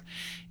 4th.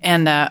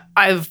 And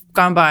I've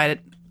gone by it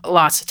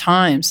lots of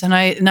times. And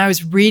I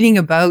was reading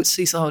about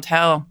Cecil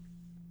Hotel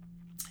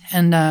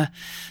And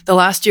the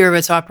last year of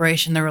its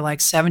operation, there were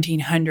like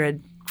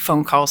 1,700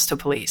 phone calls to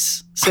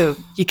police. So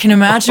you can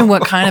imagine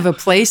what kind of a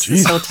place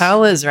this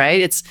hotel is,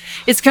 right? It's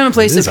kind of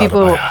place that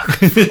people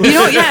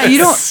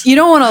you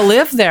don't want to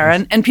live there,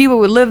 and people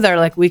would live there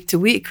like week to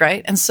week,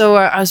 right? And so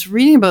I was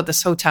reading about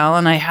this hotel,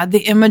 and I had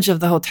the image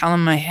of the hotel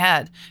in my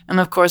head, and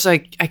of course I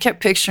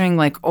kept picturing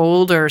like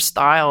older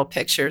style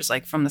pictures,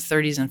 like from the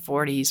 30s and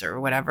 40s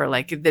or whatever.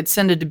 Like it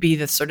tended to be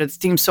the sort of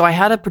theme. So I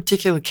had a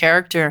particular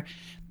character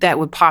that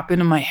would pop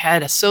into my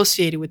head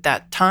associated with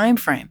that time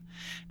frame.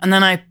 And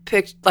then I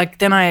picked,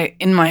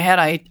 in my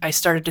head, I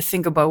started to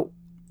think about,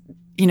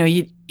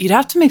 you'd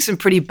have to make some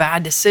pretty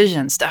bad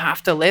decisions to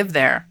have to live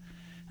there.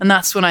 And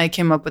that's when I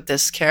came up with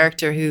this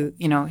character who,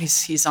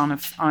 he's on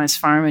his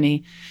farm, and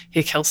he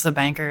kills the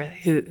banker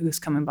who's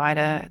coming by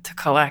to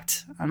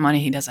collect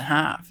money he doesn't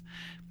have.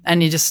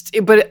 And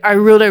but I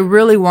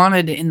really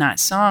wanted in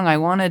that song, I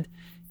wanted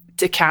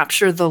to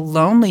capture the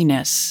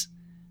loneliness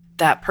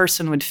that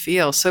person would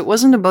feel. So it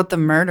wasn't about the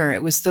murder.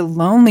 It was the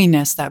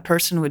loneliness that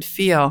person would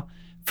feel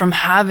from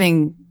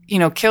having,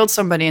 killed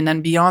somebody and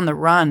then be on the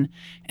run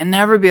and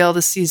never be able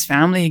to see his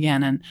family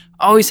again, and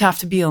always have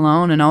to be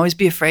alone and always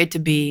be afraid to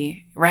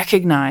be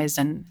recognized,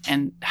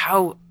 and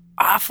how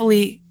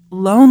awfully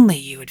lonely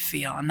you would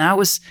feel. And that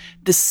was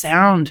the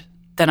sound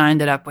that I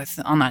ended up with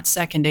on that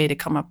second day to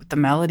come up with the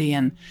melody,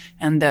 and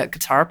the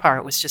guitar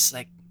part was just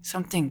like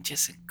something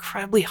just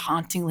incredibly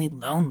hauntingly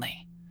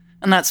lonely.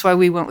 And that's why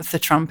we went with the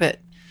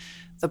trumpet,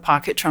 the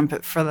pocket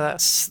trumpet, for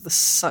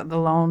the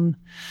lone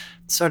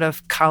sort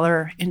of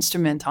color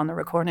instrument on the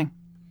recording.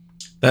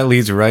 That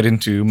leads right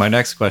into my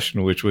next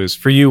question, which was,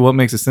 for you, what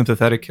makes a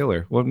sympathetic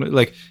killer?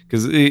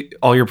 Because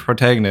all your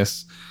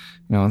protagonists,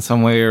 in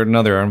some way or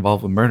another are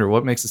involved with murder.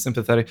 What makes a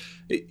sympathetic?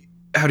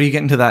 How do you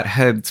get into that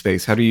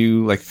headspace? How do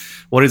you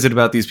what is it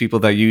about these people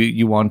that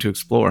you want to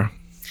explore?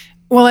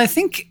 Well, I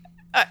think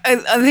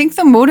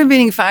the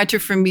motivating factor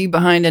for me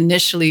behind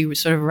initially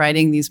sort of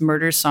writing these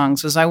murder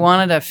songs was I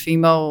wanted a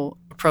female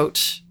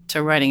approach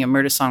to writing a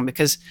murder song,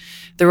 because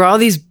there were all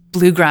these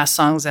bluegrass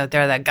songs out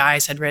there that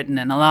guys had written,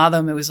 and a lot of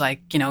them it was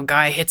like,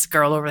 guy hits a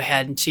girl over the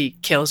head and she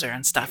kills her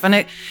and stuff, and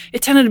it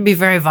tended to be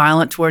very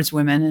violent towards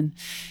women,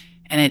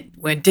 and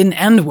it didn't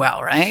end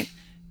well, right?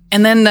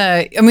 And then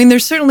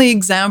there's certainly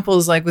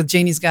examples like with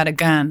Janie's Got a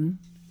Gun,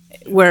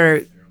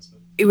 where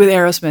with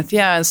Aerosmith,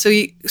 yeah.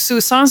 So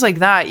songs like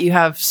that, you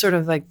have sort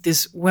of like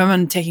these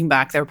women taking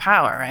back their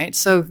power, right?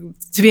 So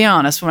to be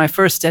honest, when I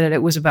first did it,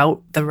 it was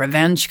about the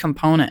revenge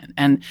component.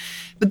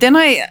 But then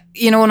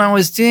when I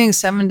was doing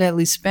Seven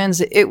Deadly Spins,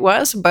 it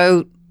was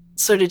about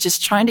sort of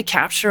just trying to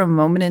capture a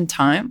moment in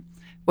time,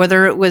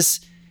 whether it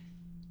was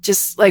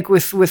just like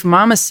with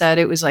Mama Said,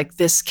 it was like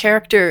this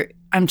character,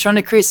 I'm trying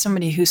to create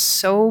somebody who's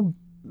so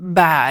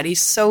bad,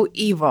 he's so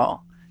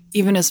evil,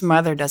 even his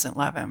mother doesn't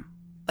love him.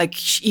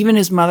 Like even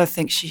his mother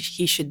thinks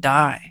he should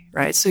die,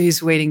 right? So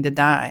he's waiting to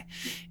die.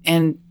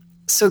 And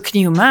so can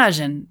you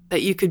imagine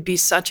that you could be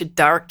such a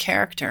dark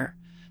character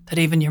that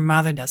even your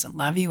mother doesn't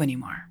love you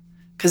anymore?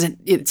 Because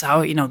it's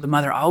how, the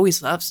mother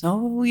always loves.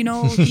 No,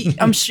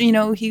 I'm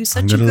sure, he was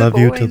such a good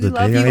boy. He'll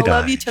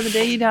love you till the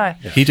day you die.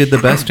 Yeah. He did the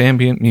best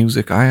ambient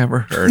music I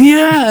ever heard.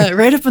 Yeah,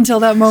 right up until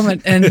that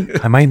moment. And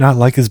I might not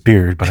like his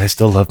beard, but I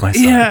still love my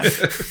son. Yeah.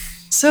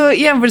 So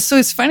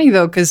it's funny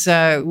though, because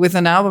with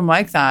an album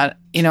like that,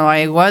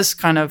 I was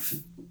kind of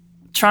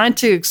trying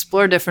to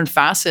explore different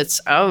facets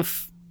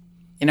of,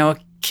 a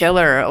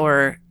killer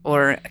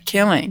or a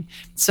killing.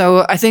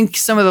 So I think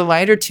some of the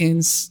lighter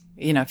tunes,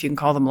 if you can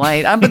call them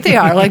light, but they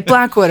are, like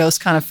Black Widow's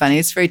kind of funny.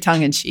 It's very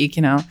tongue in cheek,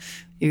 You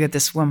get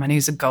this woman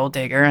who's a gold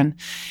digger, and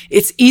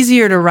it's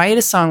easier to write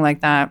a song like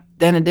that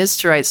than it is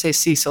to write, say,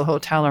 Cecil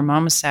Hotel or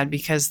Mama Said,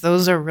 because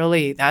those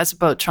are that's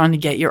about trying to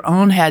get your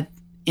own head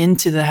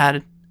into the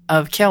head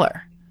of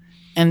killer,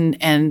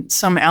 and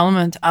some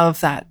element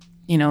of that,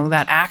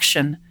 that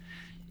action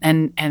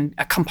and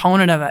a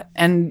component of it.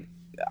 And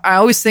I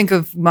always think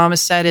of Mama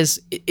Said as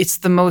it's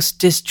the most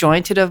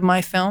disjointed of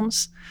my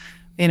films,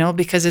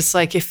 because it's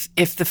like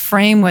if the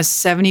frame was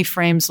 70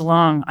 frames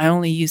long, I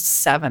only used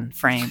 7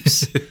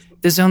 frames.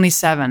 There's only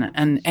 7,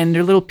 and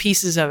they're little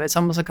pieces of it. It's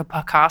almost like a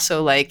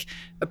Picasso-like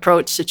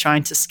approach to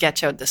trying to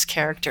sketch out this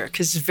character,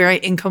 because it's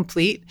very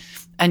incomplete,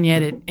 and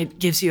yet it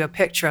gives you a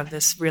picture of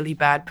this really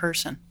bad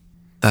person.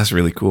 That's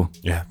really cool.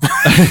 Yeah.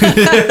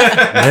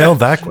 Nailed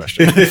that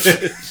question.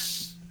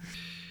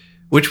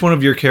 Which one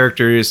of your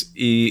characters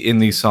in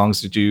these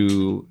songs did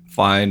you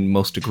find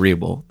most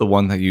agreeable? The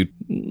one that you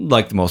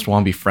like the most,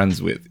 want to be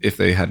friends with if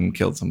they hadn't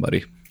killed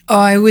somebody? Oh,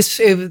 I was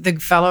the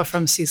fellow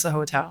from Cecil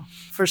Hotel,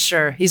 for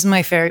sure. He's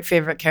my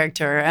favorite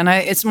character, and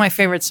it's my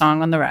favorite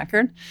song on the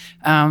record.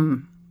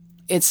 I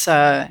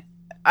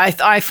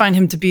find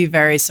him to be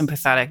very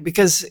sympathetic,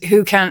 because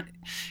who can't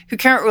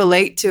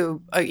relate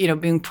to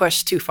being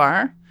pushed too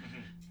far,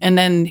 and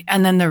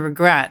then the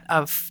regret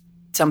of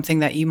something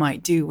that you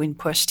might do when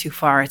pushed too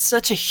far. It's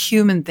such a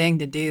human thing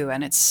to do,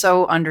 and it's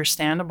so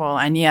understandable.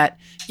 And yet,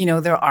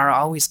 there are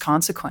always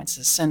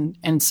consequences.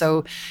 And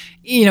so,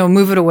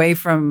 move it away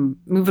from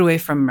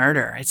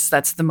murder.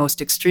 That's the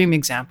most extreme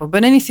example.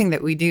 But anything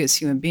that we do as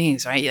human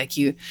beings, right? Like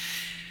you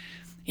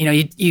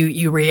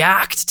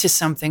react to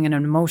something in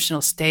an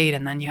emotional state,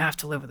 and then you have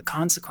to live with the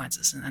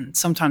consequences. And then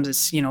sometimes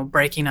it's,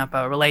 breaking up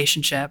a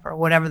relationship or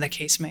whatever the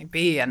case may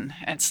be. And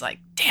it's like,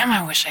 damn,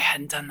 I wish I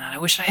hadn't done that. I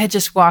wish I had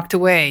just walked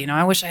away.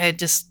 I wish I had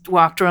just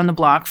walked around the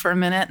block for a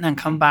minute and then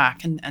come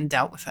back and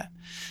dealt with it.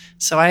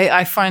 So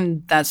I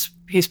find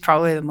he's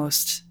probably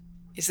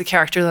he's the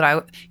character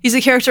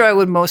I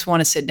would most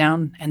want to sit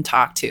down and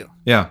talk to.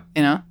 Yeah.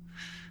 Yeah.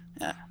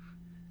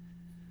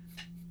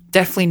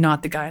 Definitely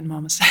not the guy in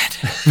Mama Said.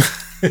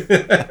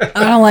 I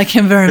don't like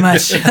him very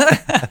much.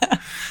 I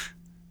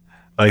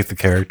like the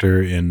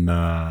character in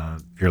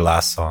your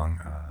last song.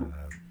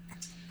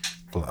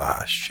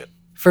 Shit.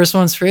 First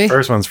one's free?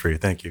 First one's free,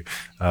 thank you.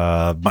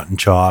 Mutton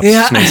chops,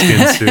 Yeah.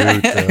 snakeskin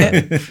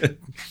suit.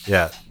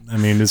 Yeah. I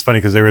mean, it's funny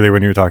because earlier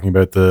when you were talking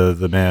about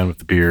the man with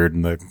the beard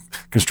and the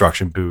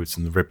construction boots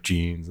and the ripped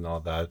jeans and all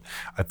that,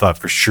 I thought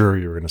for sure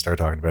you were going to start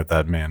talking about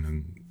that man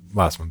in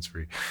Last One's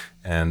Free.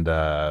 And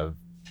yeah,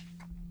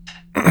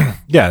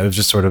 it was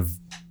just sort of,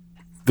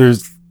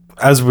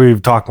 as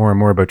we've talked more and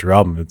more about your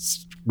album,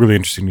 it's really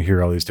interesting to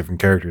hear all these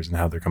different characters and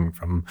how they're coming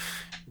from,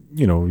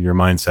 your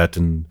mindset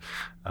and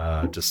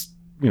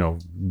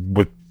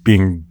with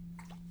being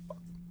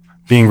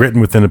written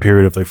within a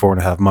period of like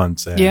 4.5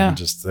 months, and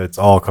just it's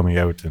all coming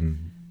out,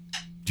 and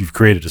you've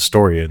created a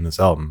story in this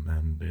album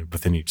and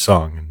within each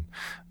song, and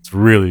it's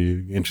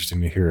really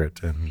interesting to hear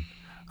it, and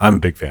I'm a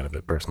big fan of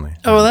it personally.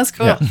 Oh, well, that's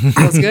cool. Yeah.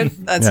 That's good.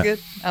 That's good.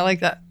 I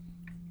like that.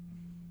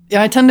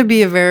 Yeah, I tend to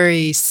be a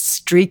very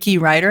streaky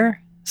writer,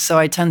 so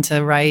I tend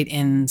to write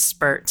in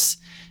spurts.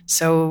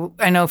 So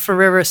I know for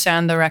River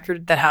Sand, the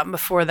record that happened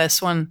before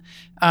this one,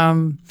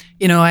 I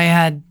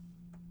had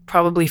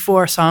probably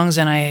 4 songs,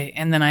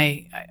 and then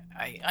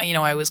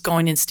I was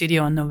going in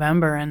studio in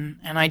November, and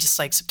I just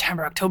like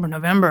September, October,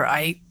 November,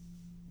 I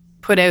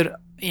put out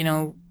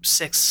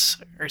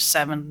 6 or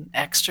 7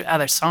 extra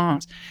other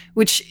songs,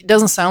 which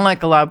doesn't sound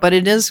like a lot, but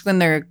it is when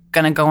they're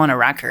gonna go on a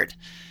record.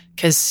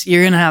 Because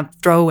you're going to have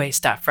throwaway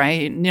stuff,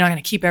 right? You're not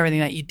going to keep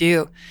everything that you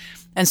do.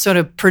 And so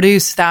to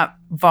produce that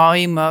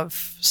volume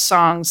of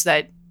songs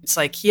that it's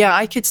like, yeah,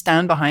 I could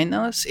stand behind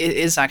those, it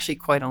is actually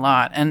quite a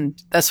lot. And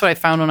that's what I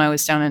found when I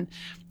was down in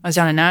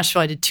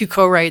Nashville. I did 2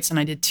 co-writes, and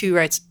I did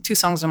 2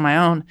 songs on my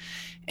own.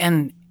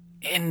 And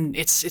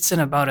it's in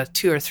about a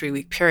 2 or 3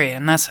 week period.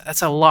 And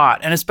that's a lot.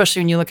 And especially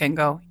when you look and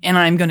go, and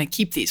I'm going to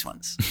keep these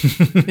ones.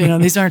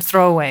 These aren't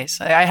throwaways.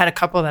 I had a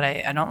couple that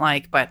I don't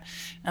like, but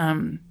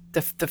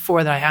the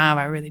 4 that I have,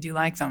 I really do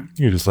like them.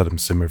 You just let them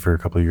simmer for a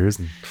couple of years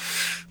and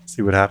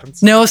see what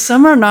happens. No,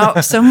 some are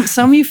not.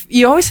 Some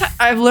you always.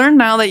 I've learned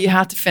now that you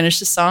have to finish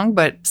the song,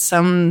 but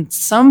some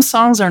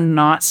songs are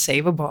not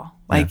savable.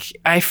 Like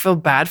I feel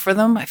bad for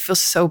them. I feel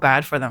so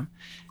bad for them.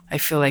 I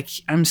feel like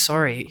I'm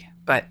sorry,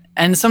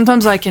 and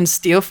sometimes I can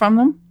steal from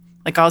them.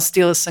 Like I'll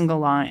steal a single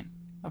line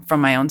from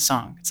my own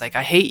song. It's like,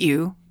 I hate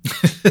you.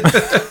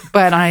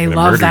 But I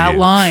love that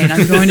line.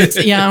 I'm going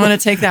to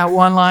take that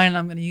one line and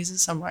I'm going to use it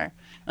somewhere.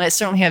 And I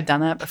certainly have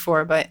done that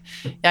before, but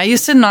I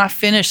used to not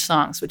finish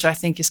songs, which I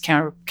think is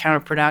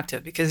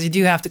counterproductive, because you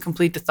do have to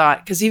complete the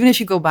thought. Because even if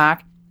you go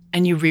back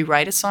and you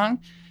rewrite a song,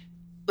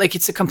 like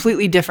it's a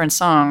completely different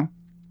song,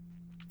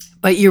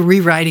 but you're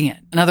rewriting it.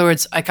 In other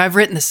words, like I've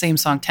written the same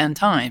song 10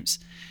 times,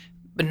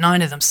 but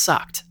 9 of them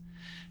sucked.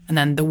 And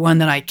then the one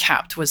that I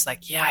kept was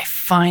like, yeah, I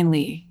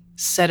finally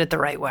said it the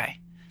right way.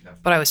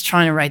 But I was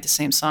trying to write the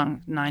same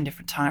song 9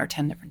 different times or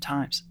 10 different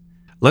times.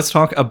 Let's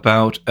talk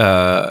about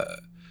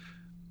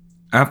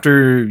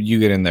after you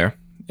get in there,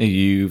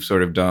 you've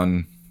sort of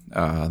done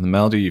the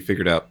melody, you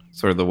figured out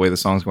sort of the way the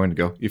song's going to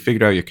go. You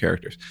figured out your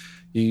characters.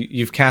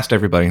 You've cast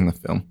everybody in the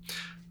film.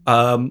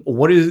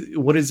 What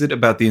is it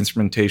about the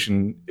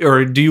instrumentation,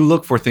 or do you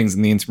look for things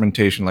in the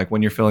instrumentation, like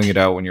when you're filling it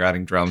out, when you're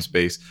adding drums,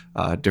 bass,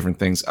 different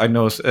things? I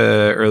know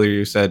earlier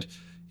you said,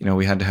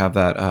 we had to have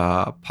that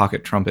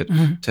pocket trumpet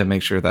to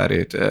make sure that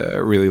it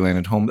really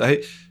landed home.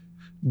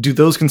 Do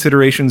those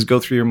considerations go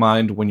through your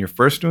mind when you're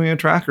first doing a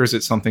track, or is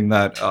it something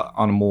that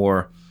on a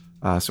more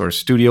sort of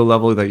studio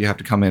level that you have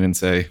to come in and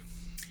say?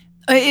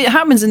 It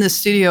happens in the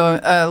studio.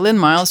 Lynn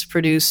Miles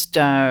produced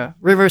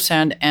River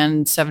Sand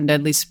and 7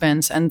 Deadly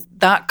Spins, and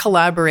that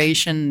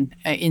collaboration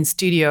in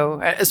studio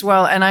as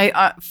well. And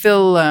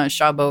Phil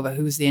Shabova,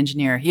 who's the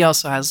engineer, he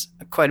also has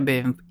quite a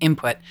bit of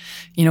input,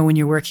 when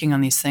you're working on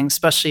these things,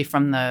 especially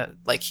from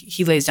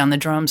he lays down the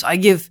drums. I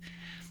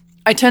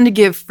tend to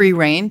give free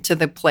rein to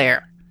the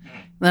player.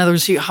 In other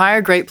words, you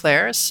hire great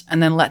players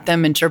and then let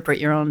them interpret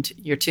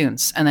your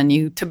tunes. And then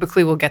you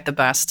typically will get the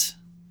best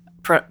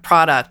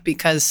product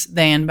because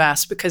they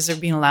invest, because they're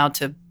being allowed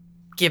to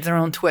give their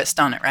own twist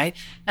on it, right?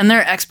 And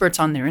they're experts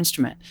on their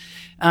instrument.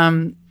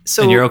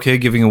 So, and you're okay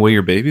giving away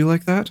your baby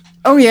like that?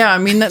 Oh yeah, I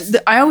mean,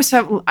 I always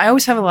have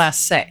a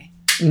last say.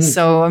 Mm-hmm.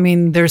 So I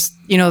mean, there's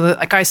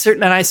I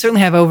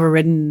certainly have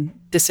overridden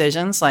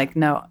decisions like,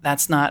 no,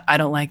 that's not, I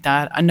don't like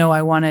that. I know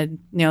I wanted,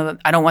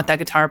 I don't want that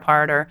guitar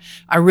part, or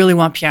I really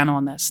want piano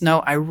on this. No,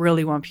 I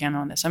really want piano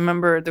on this. I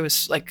remember there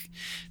was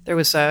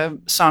a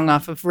song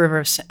off of River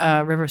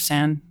of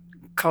Sand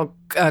called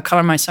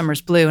Color My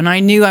Summers Blue. And I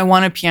knew I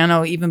wanted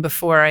piano even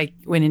before I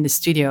went into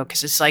studio,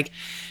 because it's like,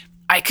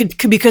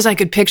 because I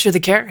could picture the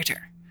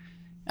character.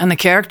 And the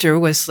character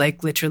was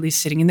like literally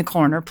sitting in the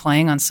corner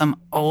playing on some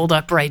old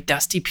upright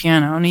dusty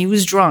piano, and he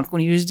was drunk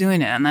when he was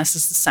doing it, and that's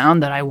just the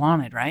sound that I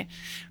wanted, right?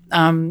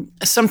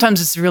 Sometimes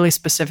it's really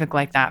specific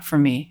like that for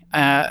me.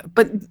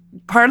 But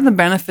part of the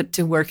benefit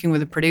to working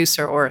with a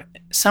producer or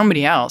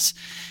somebody else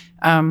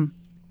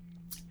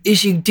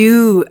is you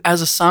do,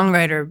 as a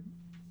songwriter,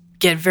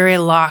 get very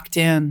locked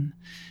in,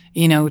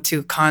 to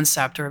a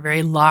concept, or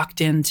very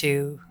locked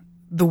into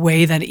the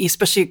way that,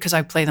 especially because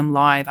I play them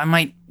live, I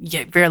might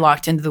get very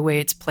locked into the way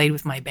it's played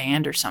with my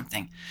band or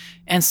something.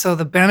 And so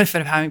the benefit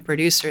of having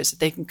producers is that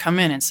they can come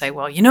in and say,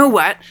 well, you know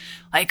what?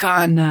 Like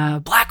on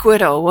Black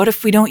Widow, what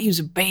if we don't use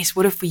a bass?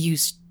 What if we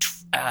use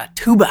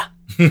tuba?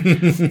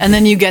 And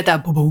then you get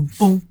that boom, boom,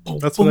 boom, boom.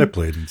 That's what I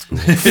played in school.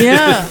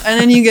 Yeah. And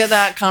then you get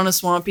that kind of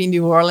swampy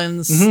New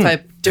Orleans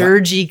type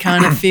dirgy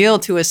kind of feel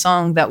to a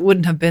song that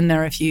wouldn't have been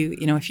there if you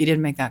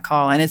didn't make that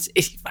call. And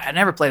I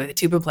never played with a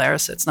tuba player,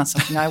 so it's not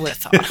something I would have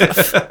thought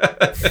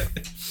of.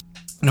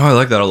 No, I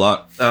like that a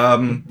lot.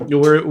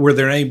 Were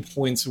there any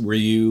points where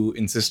you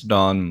insisted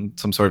on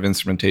some sort of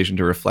instrumentation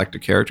to reflect a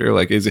character?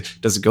 Like, does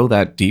it go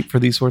that deep for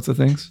these sorts of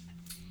things?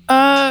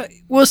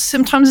 Well,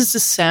 sometimes it's a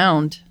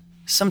sound.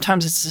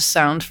 Sometimes it's a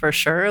sound for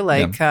sure.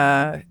 Like,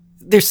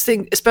 there's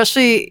things,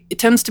 especially, it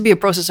tends to be a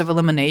process of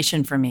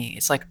elimination for me.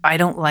 It's like, I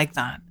don't like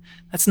that.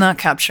 That's not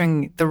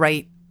capturing the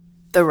right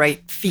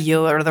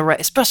feel, or the right,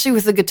 especially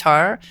with the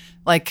guitar,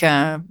 like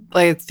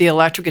the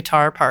electric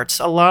guitar parts.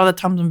 A lot of the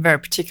times I'm very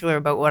particular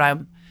about what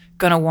I'm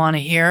going to want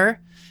to hear,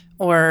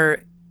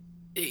 or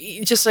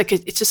it's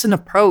just an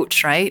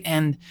approach, right?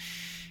 And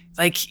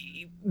like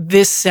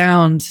this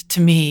sound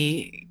to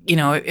me,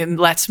 it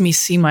lets me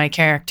see my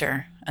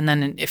character. And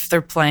then if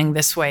they're playing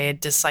this way,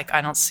 it just like,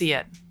 I don't see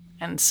it.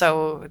 And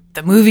so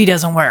the movie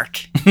doesn't work.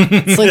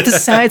 It's like the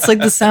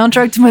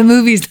soundtrack to my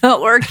movie's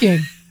not working.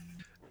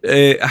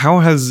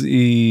 What has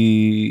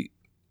the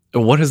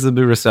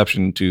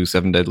reception to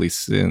Seven Deadly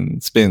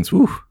Spins?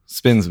 Woo,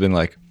 Spins been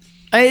like?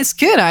 It's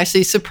good,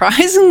 actually,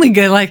 surprisingly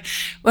good. Like,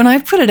 when I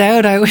put it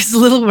out, I was a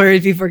little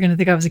worried people were going to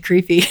think I was a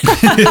creepy.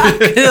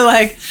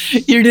 Like,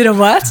 you did a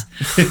what?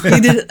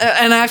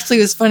 And actually,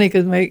 it was funny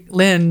because my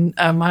Lynne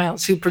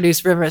Miles, who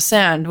produced River of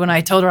Sand, when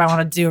I told her I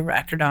wanted to do a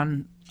record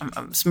on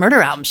this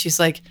murder album, she's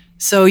like,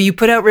 so you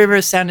put out River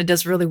of Sand, it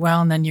does really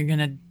well, and then you're going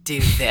to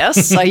do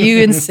this? Are you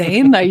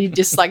insane? Are you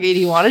just like, do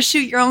you want to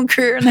shoot your own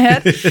career in the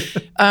head?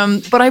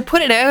 But I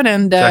put it out,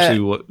 and... it's actually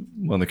what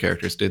one of the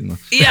characters did.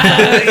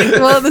 Yeah,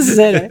 well, this is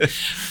it.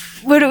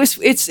 But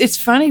it's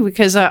funny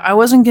because I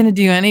wasn't going to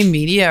do any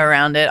media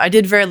around it. I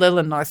did very little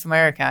in North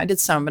America. I did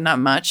some, but not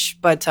much.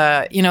 But,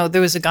 there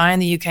was a guy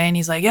in the UK, and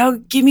he's like, yo,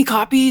 give me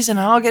copies and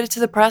I'll get it to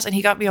the press. And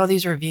he got me all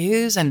these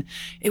reviews, and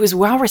it was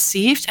well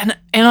received. And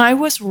I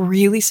was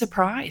really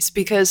surprised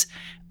because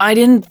I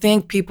didn't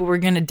think people were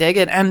going to dig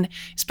it. And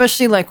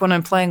especially like when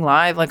I'm playing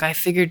live, like I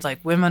figured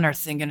like women are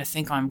going to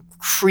think I'm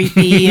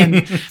creepy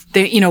and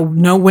they,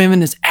 no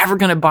woman is ever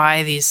going to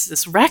buy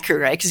this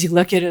record, right? Because you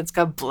look at it, it's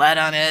got blood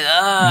on it.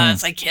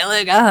 It's like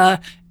killing. And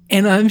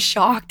I'm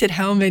shocked at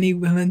how many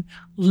women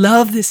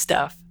love this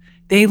stuff.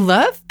 They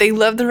love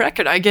the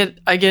record. I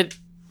get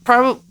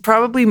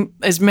probably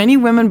as many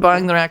women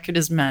buying the record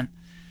as men,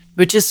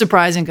 which is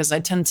surprising because I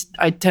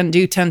tend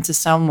to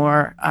sell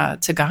more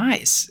to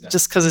guys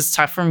just because it's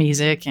tougher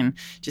music and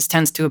just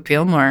tends to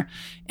appeal more.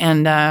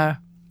 And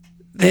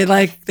they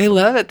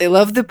love it.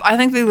 I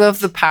think they love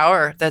the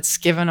power that's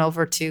given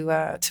over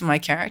to my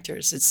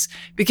characters. It's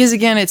because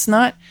again, it's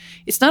not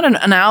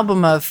an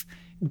album of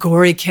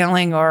gory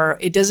killing, or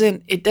it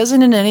doesn't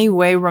in any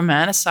way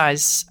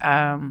romanticize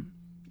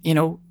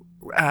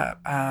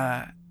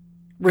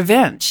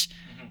revenge.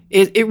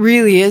 Mm-hmm. It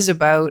really is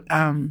about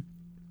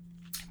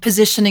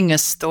positioning a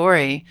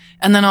story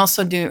and then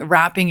also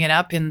wrapping it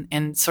up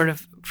in sort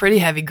of pretty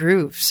heavy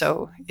groove.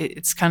 So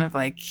it's kind of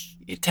like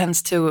it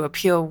tends to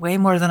appeal way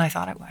more than I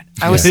thought it would.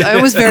 I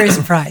was very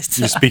surprised.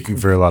 You're speaking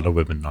for a lot of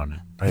women on it.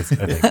 I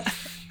think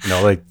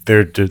like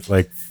they're just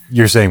like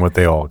you're saying what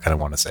they all kind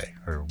of want to say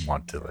or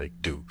want to like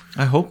do.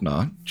 I hope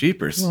not.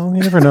 Jeepers. Well,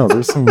 you never know.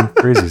 There's some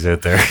crazies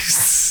out there.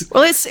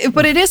 Well,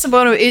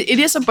 it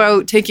is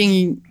about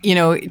taking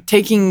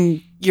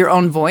your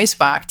own voice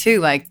back too,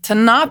 like to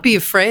not be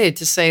afraid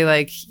to say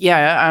like,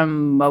 yeah,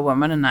 I'm a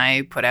woman and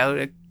I put out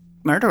a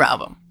murder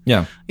album.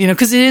 Yeah.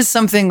 Because it is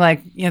something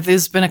like,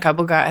 there's been a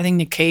couple guys, I think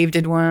Nick Cave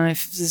did one,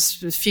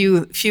 there's a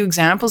few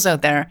examples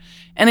out there.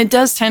 And it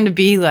does tend to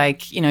be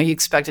like, you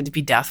expect it to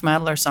be death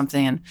metal or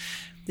something. And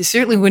they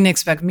certainly wouldn't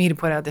expect me to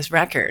put out this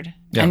record.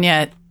 Yeah. And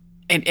yet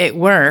it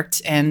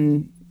worked.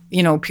 And,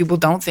 people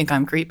don't think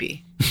I'm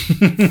creepy.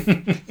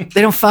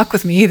 They don't fuck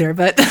with me either,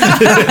 but...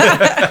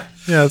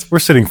 Yeah, we're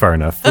sitting far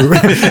enough.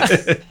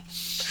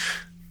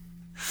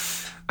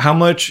 How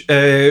much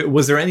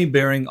was there any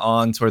bearing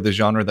on sort of the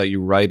genre that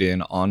you write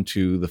in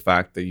onto the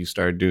fact that you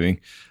started doing?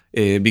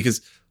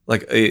 Because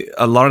like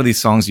a lot of these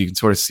songs, you can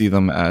sort of see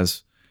them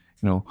as,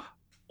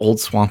 old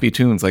swampy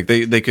tunes. Like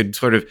they could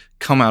sort of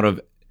come out of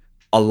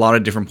a lot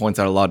of different points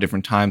at a lot of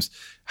different times.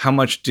 How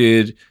much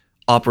did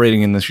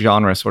operating in this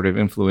genre sort of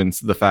influence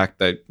the fact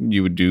that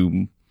you would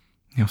do,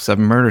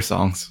 7 murder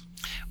songs?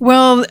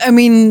 Well, I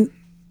mean,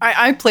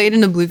 I played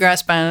in a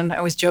bluegrass band. I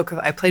always joke,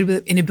 I played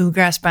in a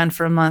bluegrass band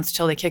for a month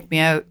till they kicked me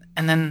out.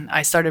 And then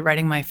I started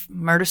writing my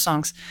murder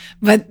songs.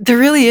 But there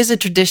really is a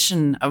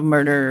tradition of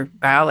murder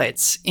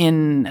ballads,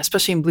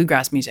 especially in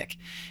bluegrass music.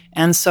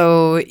 And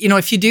so,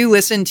 if you do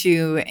listen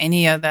to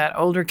any of that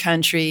older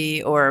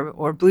country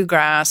or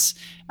bluegrass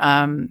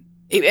and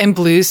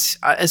blues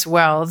as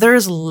well,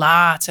 there's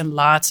lots and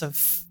lots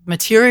of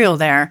material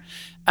there.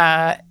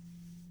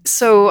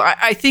 So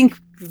I think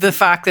the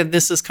fact that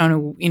this is kind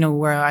of,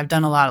 where I've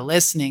done a lot of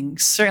listening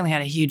certainly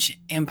had a huge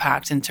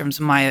impact in terms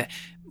of my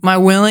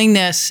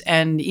willingness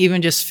and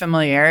even just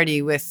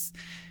familiarity with,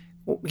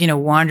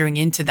 wandering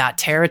into that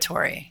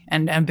territory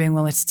and being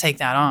willing to take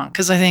that on.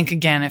 Because I think,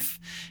 again, if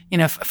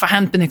I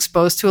hadn't been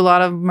exposed to a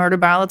lot of murder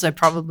ballads, I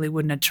probably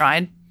wouldn't have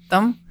tried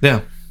them.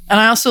 Yeah. And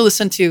I also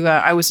listened to,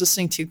 I was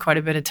listening to quite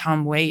a bit of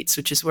Tom Waits,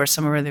 which is where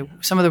some of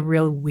the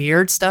real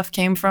weird stuff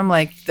came from.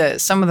 Like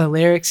some of the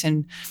lyrics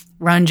in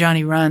Run,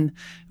 Johnny, Run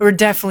were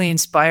definitely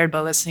inspired by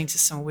listening to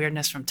some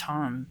weirdness from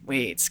Tom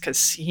Waits.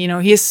 Because, he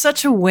has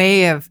such a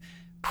way of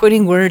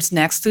putting words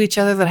next to each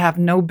other that have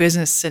no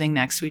business sitting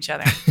next to each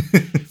other.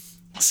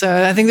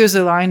 So I think there's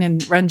a line in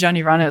Run,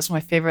 Johnny, Run. It was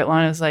my favorite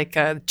line. It was like,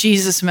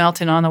 Jesus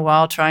melting on the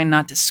wall, trying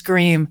not to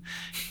scream.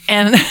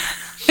 And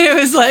it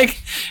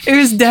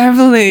was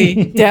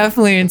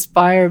definitely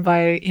inspired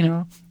by,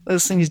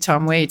 listening to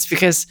Tom Waits,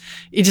 because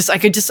I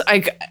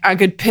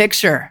could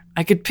picture,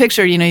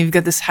 you've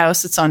got this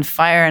house that's on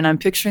fire, and I'm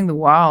picturing the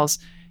walls.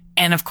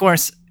 And of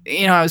course,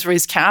 I was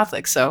raised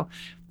Catholic, so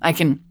I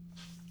can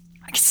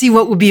see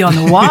what would be on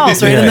the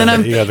walls, right? Yeah, and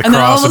then the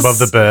cross above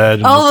the bed.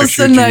 And all of a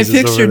sudden, I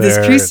pictured this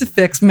there.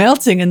 crucifix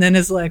melting, and then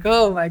it's like,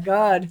 oh my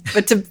God!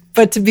 But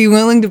to be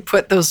willing to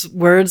put those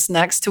words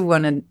next to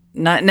one and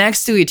not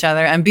next to each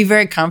other and be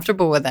very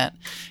comfortable with it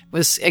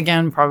was,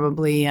 again,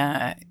 probably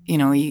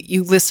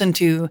you listen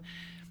to.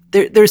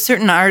 There's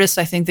certain artists,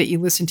 I think, that you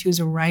listen to as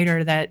a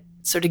writer that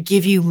sort of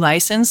give you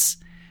license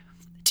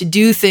to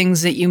do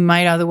things that you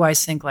might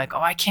otherwise think like,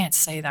 oh, I can't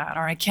say that,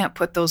 or I can't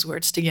put those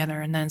words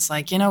together. And then it's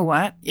like, you know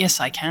what?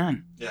 Yes, I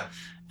can. Yeah.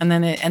 And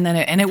then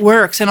it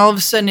works. And all of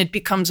a sudden it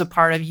becomes a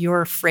part of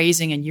your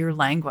phrasing and your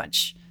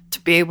language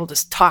to be able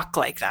to talk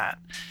like that.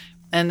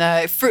 And,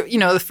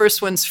 the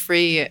first one's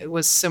Free. It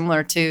was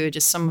similar to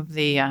just some of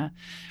the,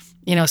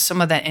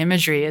 some of that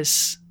imagery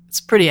it's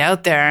pretty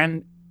out there.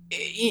 And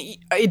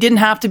it didn't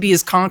have to be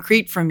as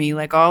concrete for me.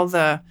 Like all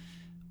the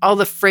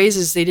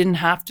phrases, they didn't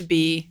have to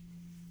be,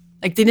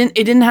 like it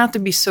didn't have to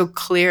be so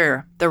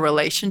clear, the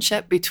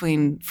relationship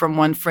between from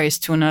one phrase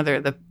to another.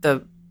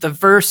 The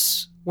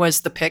verse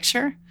was the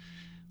picture.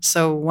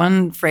 So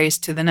one phrase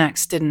to the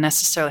next didn't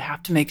necessarily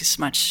have to make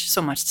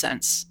so much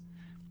sense.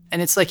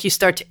 And it's like you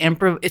start to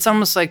improv. It's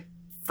almost like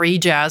free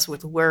jazz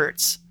with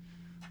words,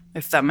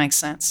 if that makes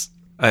sense.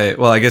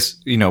 I guess,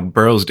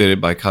 Burroughs did it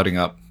by cutting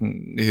up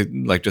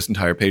like just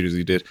entire pages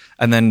he did.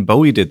 And then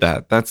Bowie did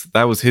that.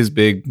 That was his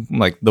big,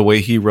 like the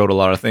way he wrote a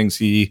lot of things.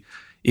 He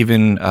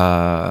even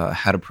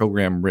had a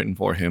program written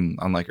for him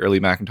on like early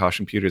Macintosh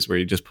computers where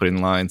he just put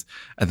in lines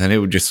and then it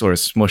would just sort of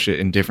smush it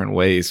in different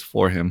ways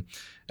for him.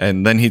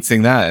 And then he'd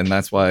sing that. And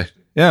that's why,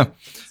 yeah.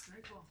 That's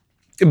very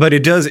cool. But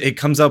it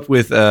comes up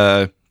with,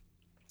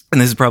 and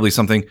this is probably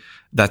something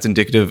that's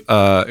indicative,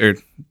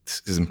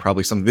 this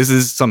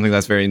is something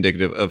that's very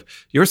indicative of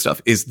your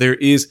stuff, is there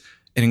is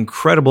an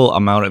incredible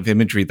amount of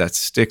imagery that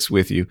sticks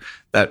with you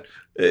that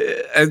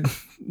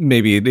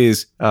maybe it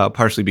is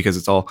partially because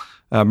it's all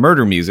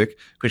murder music,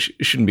 which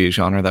shouldn't be a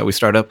genre that we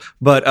start up,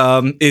 but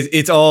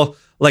it's all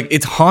like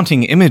it's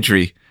haunting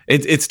imagery.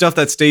 It's stuff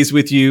that stays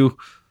with you.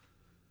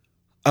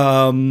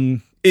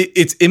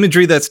 It's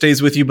imagery that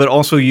stays with you, but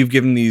also you've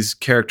given these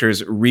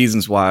characters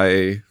reasons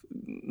why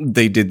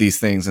they did these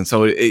things, and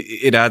so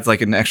it adds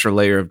like an extra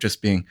layer of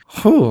just being,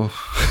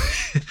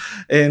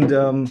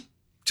 and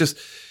just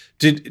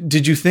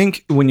did you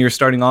think when you're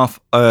starting off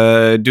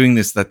doing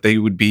this that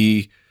you'd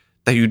be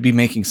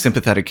making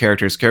sympathetic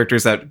characters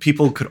that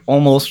people could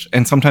almost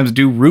and sometimes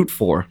do root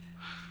for?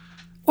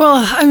 Well,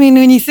 I mean,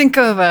 when you think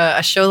of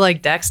a show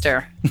like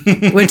Dexter,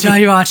 which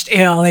I watched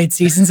all 8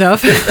 seasons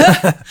of,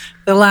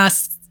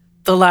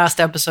 the last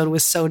episode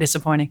was so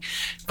disappointing,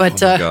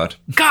 but oh my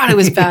God, it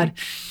was bad.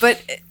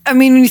 But I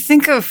mean, when you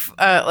think of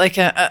like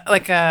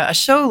a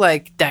show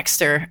like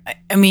Dexter,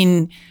 I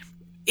mean,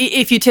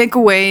 if you take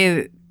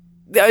away,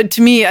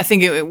 to me, I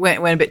think it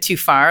went a bit too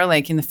far.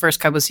 Like in the first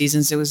couple of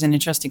seasons, it was an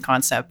interesting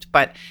concept,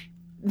 but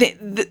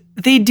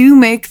they do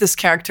make this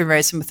character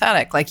very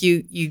sympathetic. Like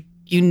you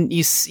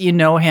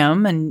know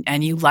him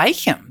and you like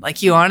him.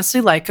 Like you honestly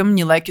like him and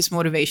you like his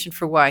motivation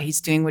for why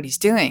he's doing what he's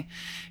doing.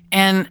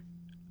 And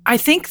I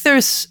think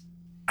there's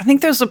I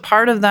think there's a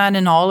part of that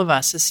in all of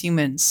us as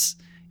humans,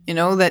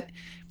 that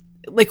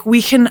like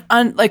we can,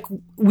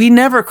 we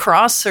never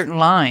cross certain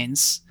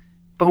lines,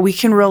 but we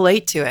can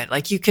relate to it.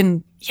 Like you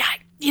can, I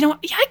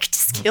could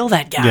just kill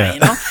that guy,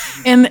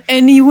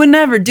 and you would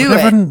never do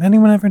it.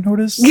 Anyone ever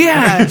notice?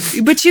 Yeah,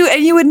 but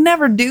you would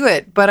never do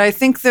it. But I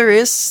think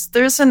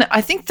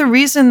I think the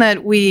reason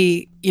that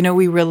we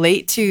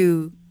relate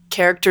to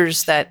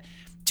characters that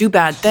do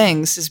bad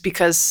things is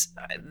because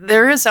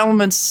there is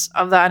elements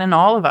of that in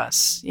all of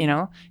us,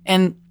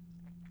 and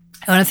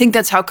I think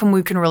that's how come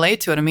we can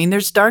relate to it. I mean,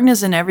 there's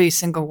darkness in every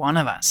single one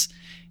of us,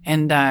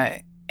 and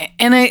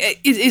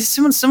it's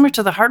similar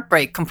to the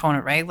heartbreak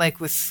component, right? Like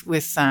with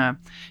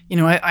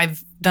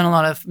I've done a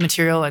lot of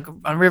material like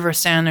on River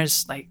Sand.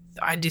 There's like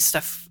I do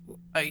stuff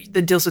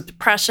that deals with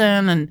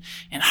depression and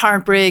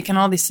heartbreak and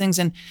all these things,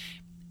 and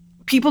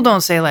people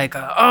don't say like,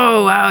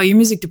 "Oh wow, your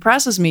music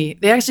depresses me."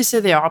 They actually say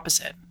the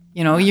opposite.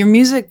 Your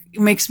music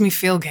makes me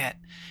feel good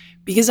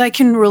because I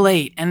can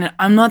relate, and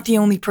I'm not the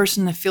only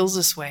person that feels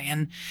this way.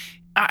 And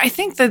I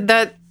think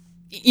that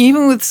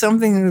even with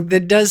something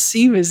that does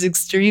seem as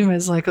extreme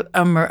as like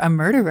a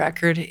murder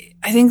record,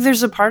 I think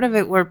there's a part of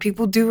it where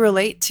people do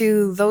relate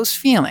to those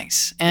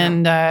feelings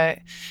and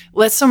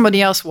let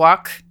somebody else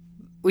walk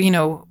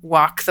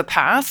the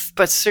path.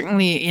 But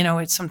certainly,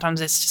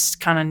 sometimes it's just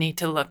kind of neat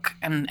to look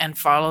and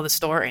follow the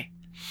story.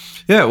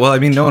 Yeah, well, I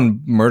mean, no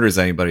one murders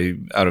anybody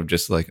out of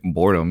just like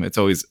boredom. It's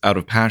always out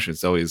of passion.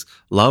 It's always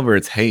love or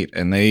it's hate,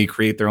 and they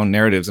create their own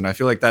narratives. And I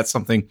feel like that's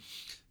something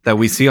that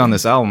we see on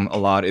this album a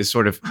lot is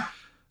sort of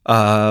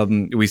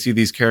we see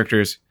these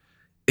characters.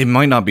 It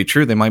might not be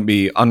true. They might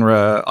be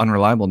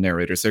unreliable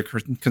narrators. They're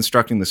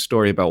constructing the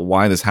story about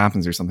why this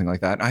happens or something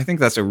like that. And I think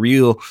that's a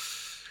real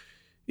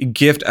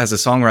gift as a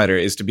songwriter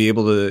is to be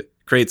able to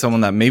create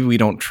someone that maybe we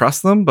don't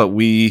trust them, but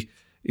we're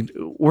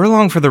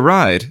along for the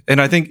ride.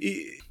 And I think...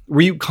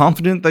 Were you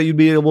confident that you'd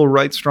be able to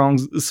write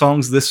songs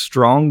this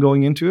strong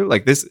going into it?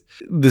 Like this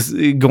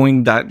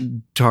going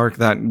that dark,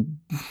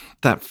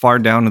 that far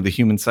down to the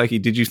human psyche?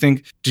 Did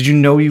you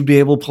know you'd be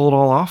able to pull it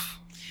all off?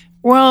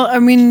 Well, I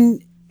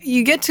mean,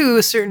 you get to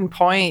a certain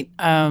point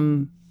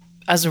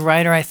as a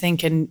writer, I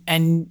think,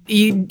 and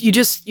you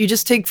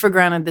just take for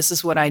granted this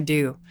is what I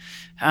do.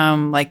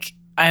 Like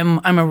I'm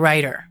a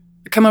writer.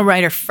 Become a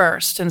writer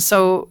first. And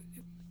so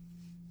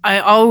I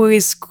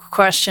always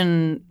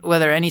question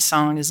whether any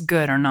song is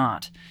good or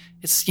not.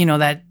 It's,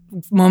 that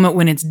moment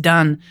when it's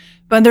done.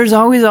 But there's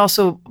always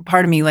also a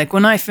part of me, like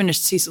when I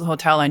finished Cecil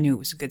Hotel, I knew it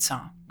was a good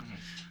song.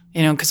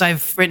 Because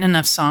I've written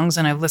enough songs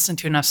and I've listened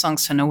to enough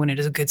songs to know when it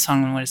is a good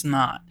song and when it's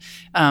not.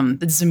 That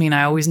doesn't mean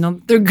I always know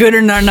they're good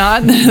or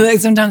not. Like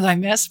sometimes I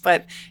miss.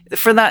 But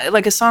for that,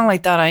 like a song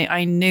like that,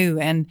 I knew.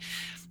 And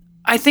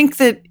I think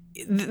that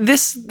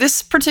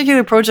this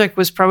particular project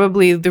was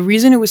probably the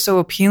reason it was so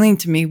appealing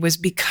to me was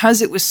because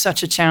it was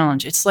such a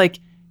challenge. It's like,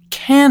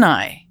 can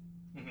I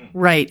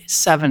write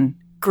 7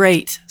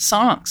 great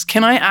songs?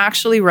 Can I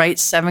actually write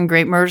 7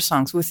 great murder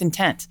songs with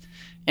intent?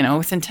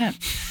 With intent,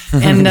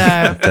 and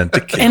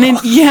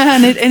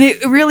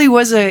it really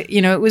was it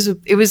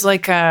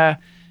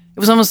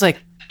was almost like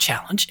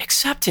challenge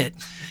accepted,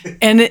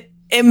 and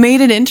it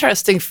made it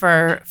interesting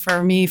for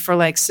me for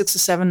like 6 or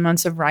 7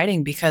 months of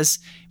writing because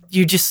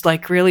you just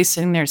like really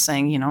sitting there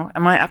saying,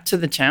 am I up to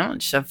the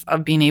challenge of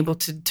being able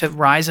to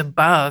rise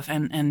above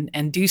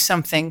and do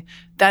something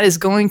that is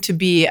going to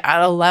be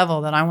at a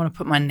level that I want to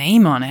put my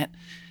name on it,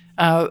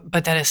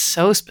 but that is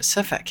so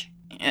specific.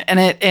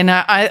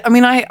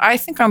 I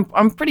think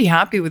I'm pretty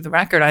happy with the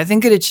record. I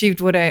think it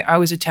achieved what I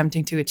was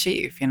attempting to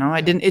achieve.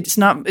 It's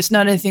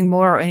not anything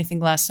more or anything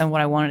less than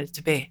what I wanted it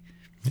to be.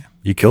 Yeah,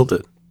 you killed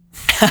it.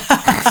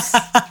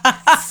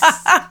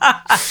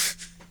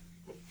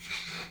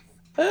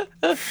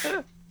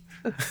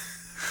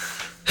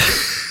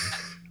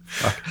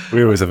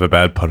 We always have a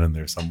bad pun in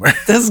there somewhere.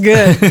 That's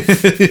good.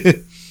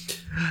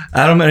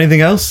 Adam,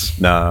 anything else?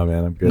 No,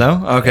 man, I'm good.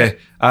 No? Okay.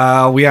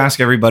 We ask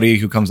everybody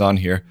who comes on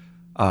here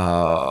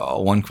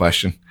one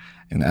question,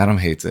 and Adam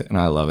hates it, and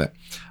I love it.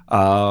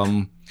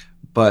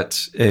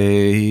 But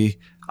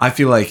I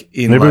feel like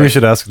in maybe life, we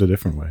should ask it a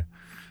different way.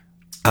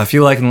 I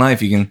feel like in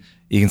life you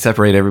can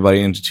separate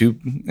everybody into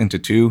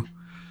two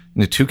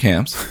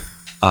camps.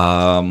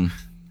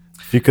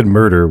 If you could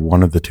murder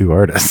one of the 2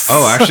 artists.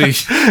 Oh, actually,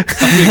 that'd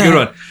be a good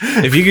one.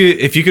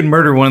 If you could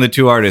murder one of the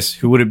 2 artists,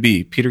 who would it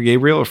be? Peter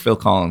Gabriel or Phil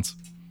Collins?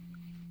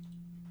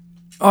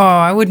 Oh,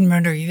 I wouldn't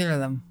murder either of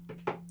them.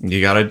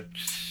 You gotta.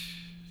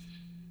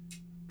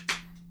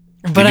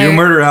 But you do a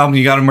murder album,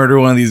 you gotta murder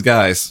one of these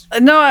guys.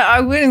 No,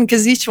 I wouldn't,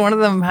 because each one of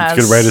them has.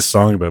 You could write a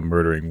song about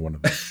murdering one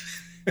of them.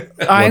 You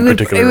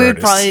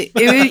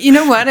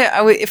know what?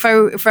 If I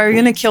were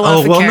gonna kill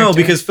off a character. No,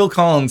 because Phil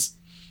Collins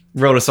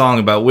wrote a song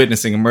about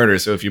witnessing a murder,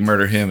 so if you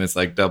murder him, it's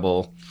like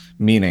double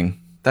meaning.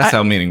 That's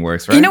how meaning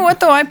works, right? You know what,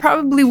 though? I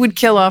probably would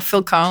kill off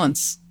Phil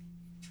Collins,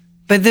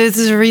 but there's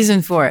a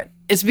reason for it.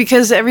 It's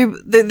because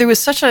there was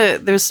such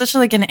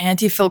like an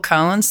anti-Phil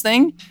Collins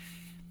thing,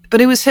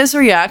 but it was his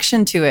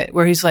reaction to it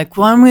where he's like,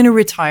 "Well, I'm going to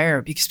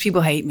retire because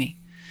people hate me,"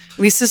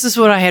 least this is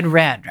what I had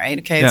read, right?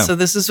 Okay, Yeah. so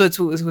this is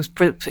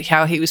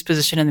how he was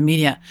positioned in the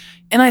media,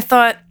 and I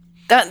thought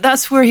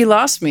that's where he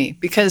lost me,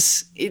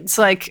 because it's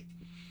like,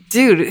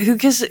 dude, who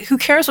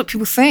cares what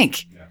people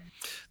think?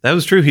 That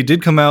was true. He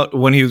did come out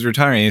when he was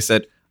retiring. He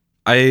said,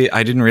 I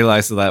didn't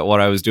realize that what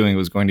I was doing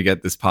was going to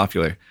get this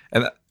popular.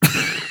 And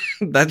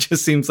that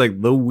just seems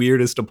like the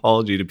weirdest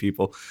apology to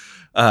people.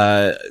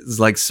 It's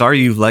like, sorry,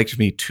 you liked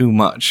me too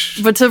much.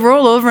 But to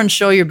roll over and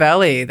show your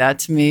belly, that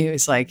to me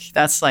is like,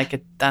 that's like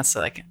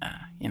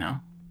you know,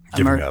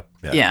 Giving up.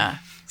 Yeah.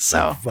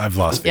 So I've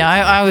lost faith. Yeah,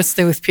 I would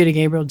stay with Peter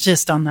Gabriel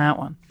just on that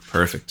one.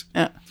 Perfect.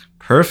 Yeah.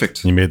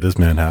 Perfect. You made this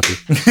man happy.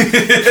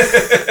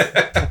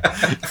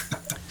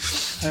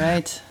 All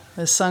right.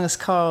 This song is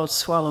called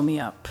Swallow Me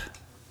Up.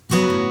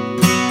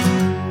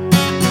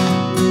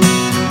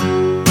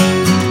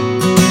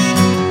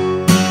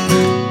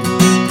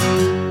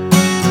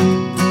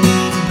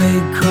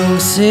 Big crow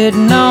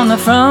sitting on the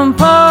front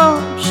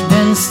porch,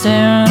 been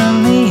staring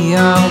at me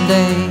all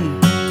day.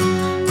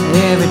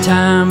 Every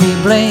time he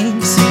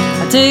blinks,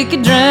 I take a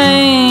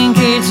drink.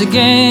 It's a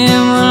game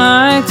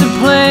I like to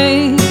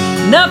play.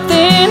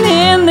 Nothing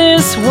in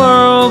this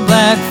world,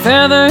 black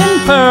feather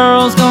and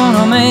pearls,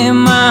 gonna make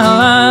my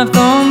life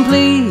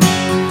complete.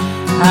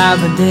 I've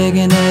been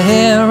digging a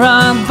hit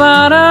rock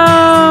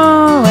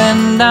bottom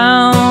and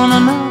down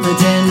another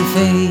 10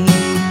 feet.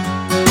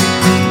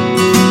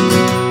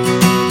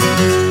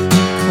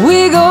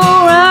 We go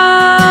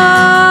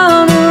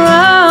round and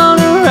round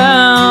and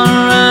round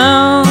and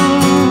round.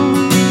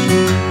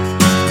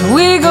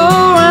 We go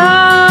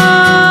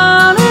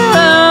round and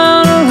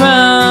round and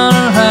round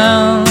and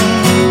round.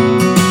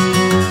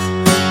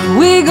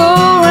 We go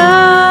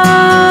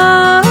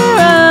round and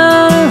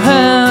round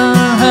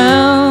and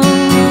round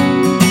and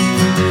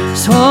round.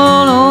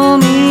 Swallow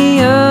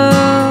me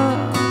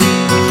up,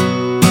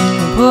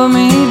 put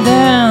me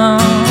down.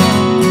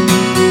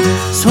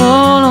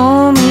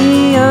 Swallow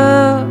me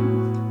up,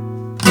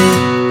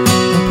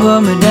 put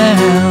me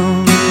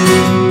down.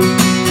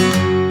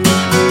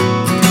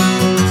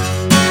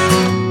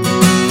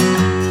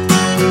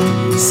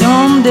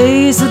 Some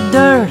days the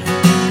dirt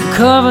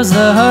covers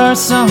the hurt,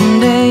 some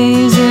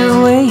days it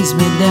weighs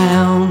me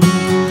down.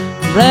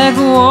 Black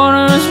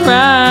waters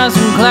rise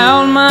and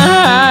cloud my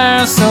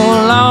eyes, so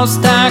lost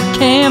I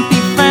can't be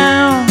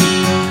found.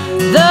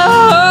 The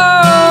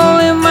hole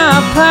in my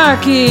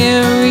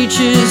pocket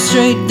reaches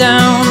straight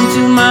down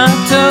to my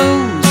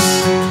toes.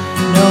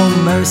 No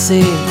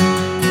mercy,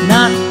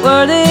 not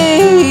worthy,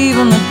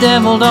 even the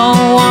devil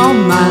don't want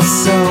my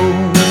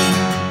soul.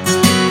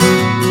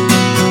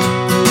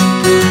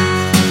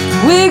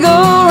 We go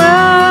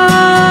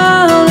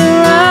round and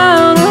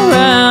round and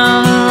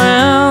round and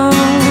round.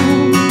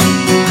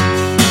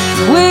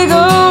 We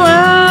go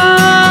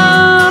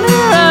round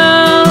and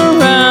round and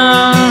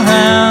round and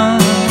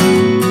round.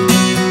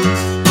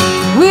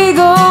 We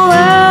go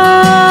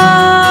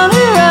round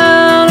and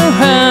round and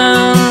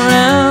round and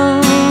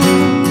round.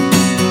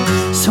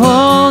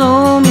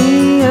 Swallow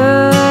me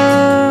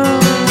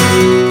up,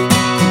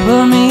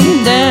 put me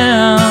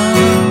down.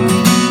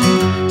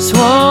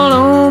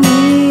 Swallow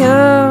me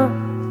up,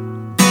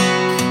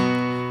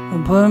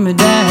 put me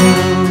down.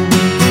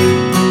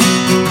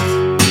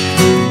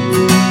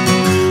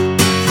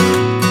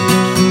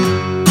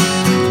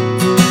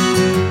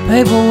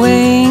 Paper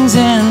wings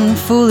and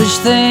foolish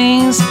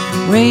things,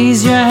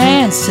 raise your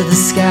hands to the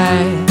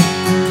sky.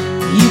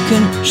 You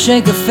can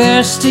shake a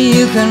fist,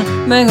 you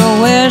can make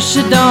a wish.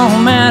 It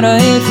don't matter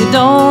if you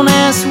don't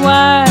ask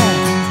why.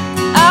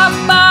 I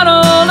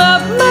bottled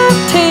up my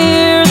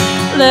tears,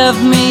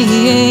 left me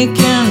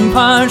aching,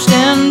 parched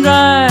and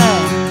dry.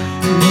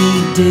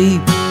 Knee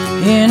deep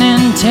in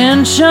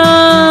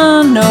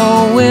intention,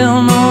 no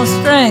will, no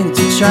strength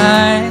to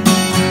try.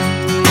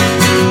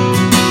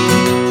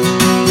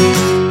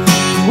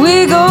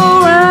 We go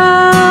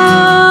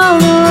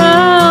round and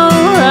round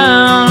and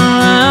round and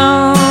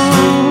round.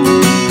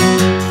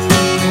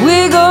 We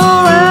go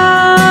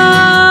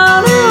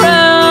round and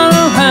round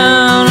and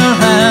round and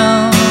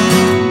round.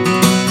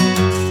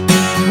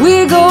 We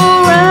go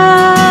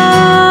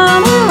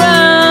round and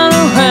round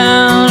and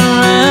round and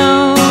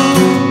round.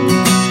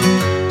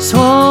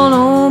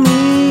 Swallow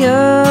me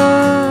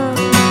up,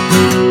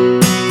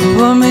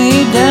 put me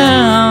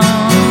down.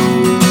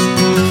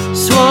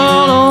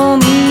 Swallow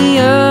me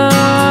up,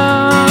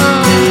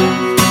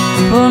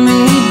 put me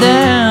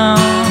down.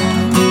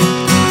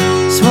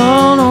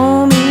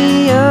 Swallow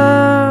me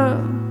up,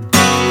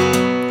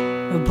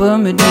 put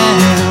me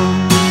down.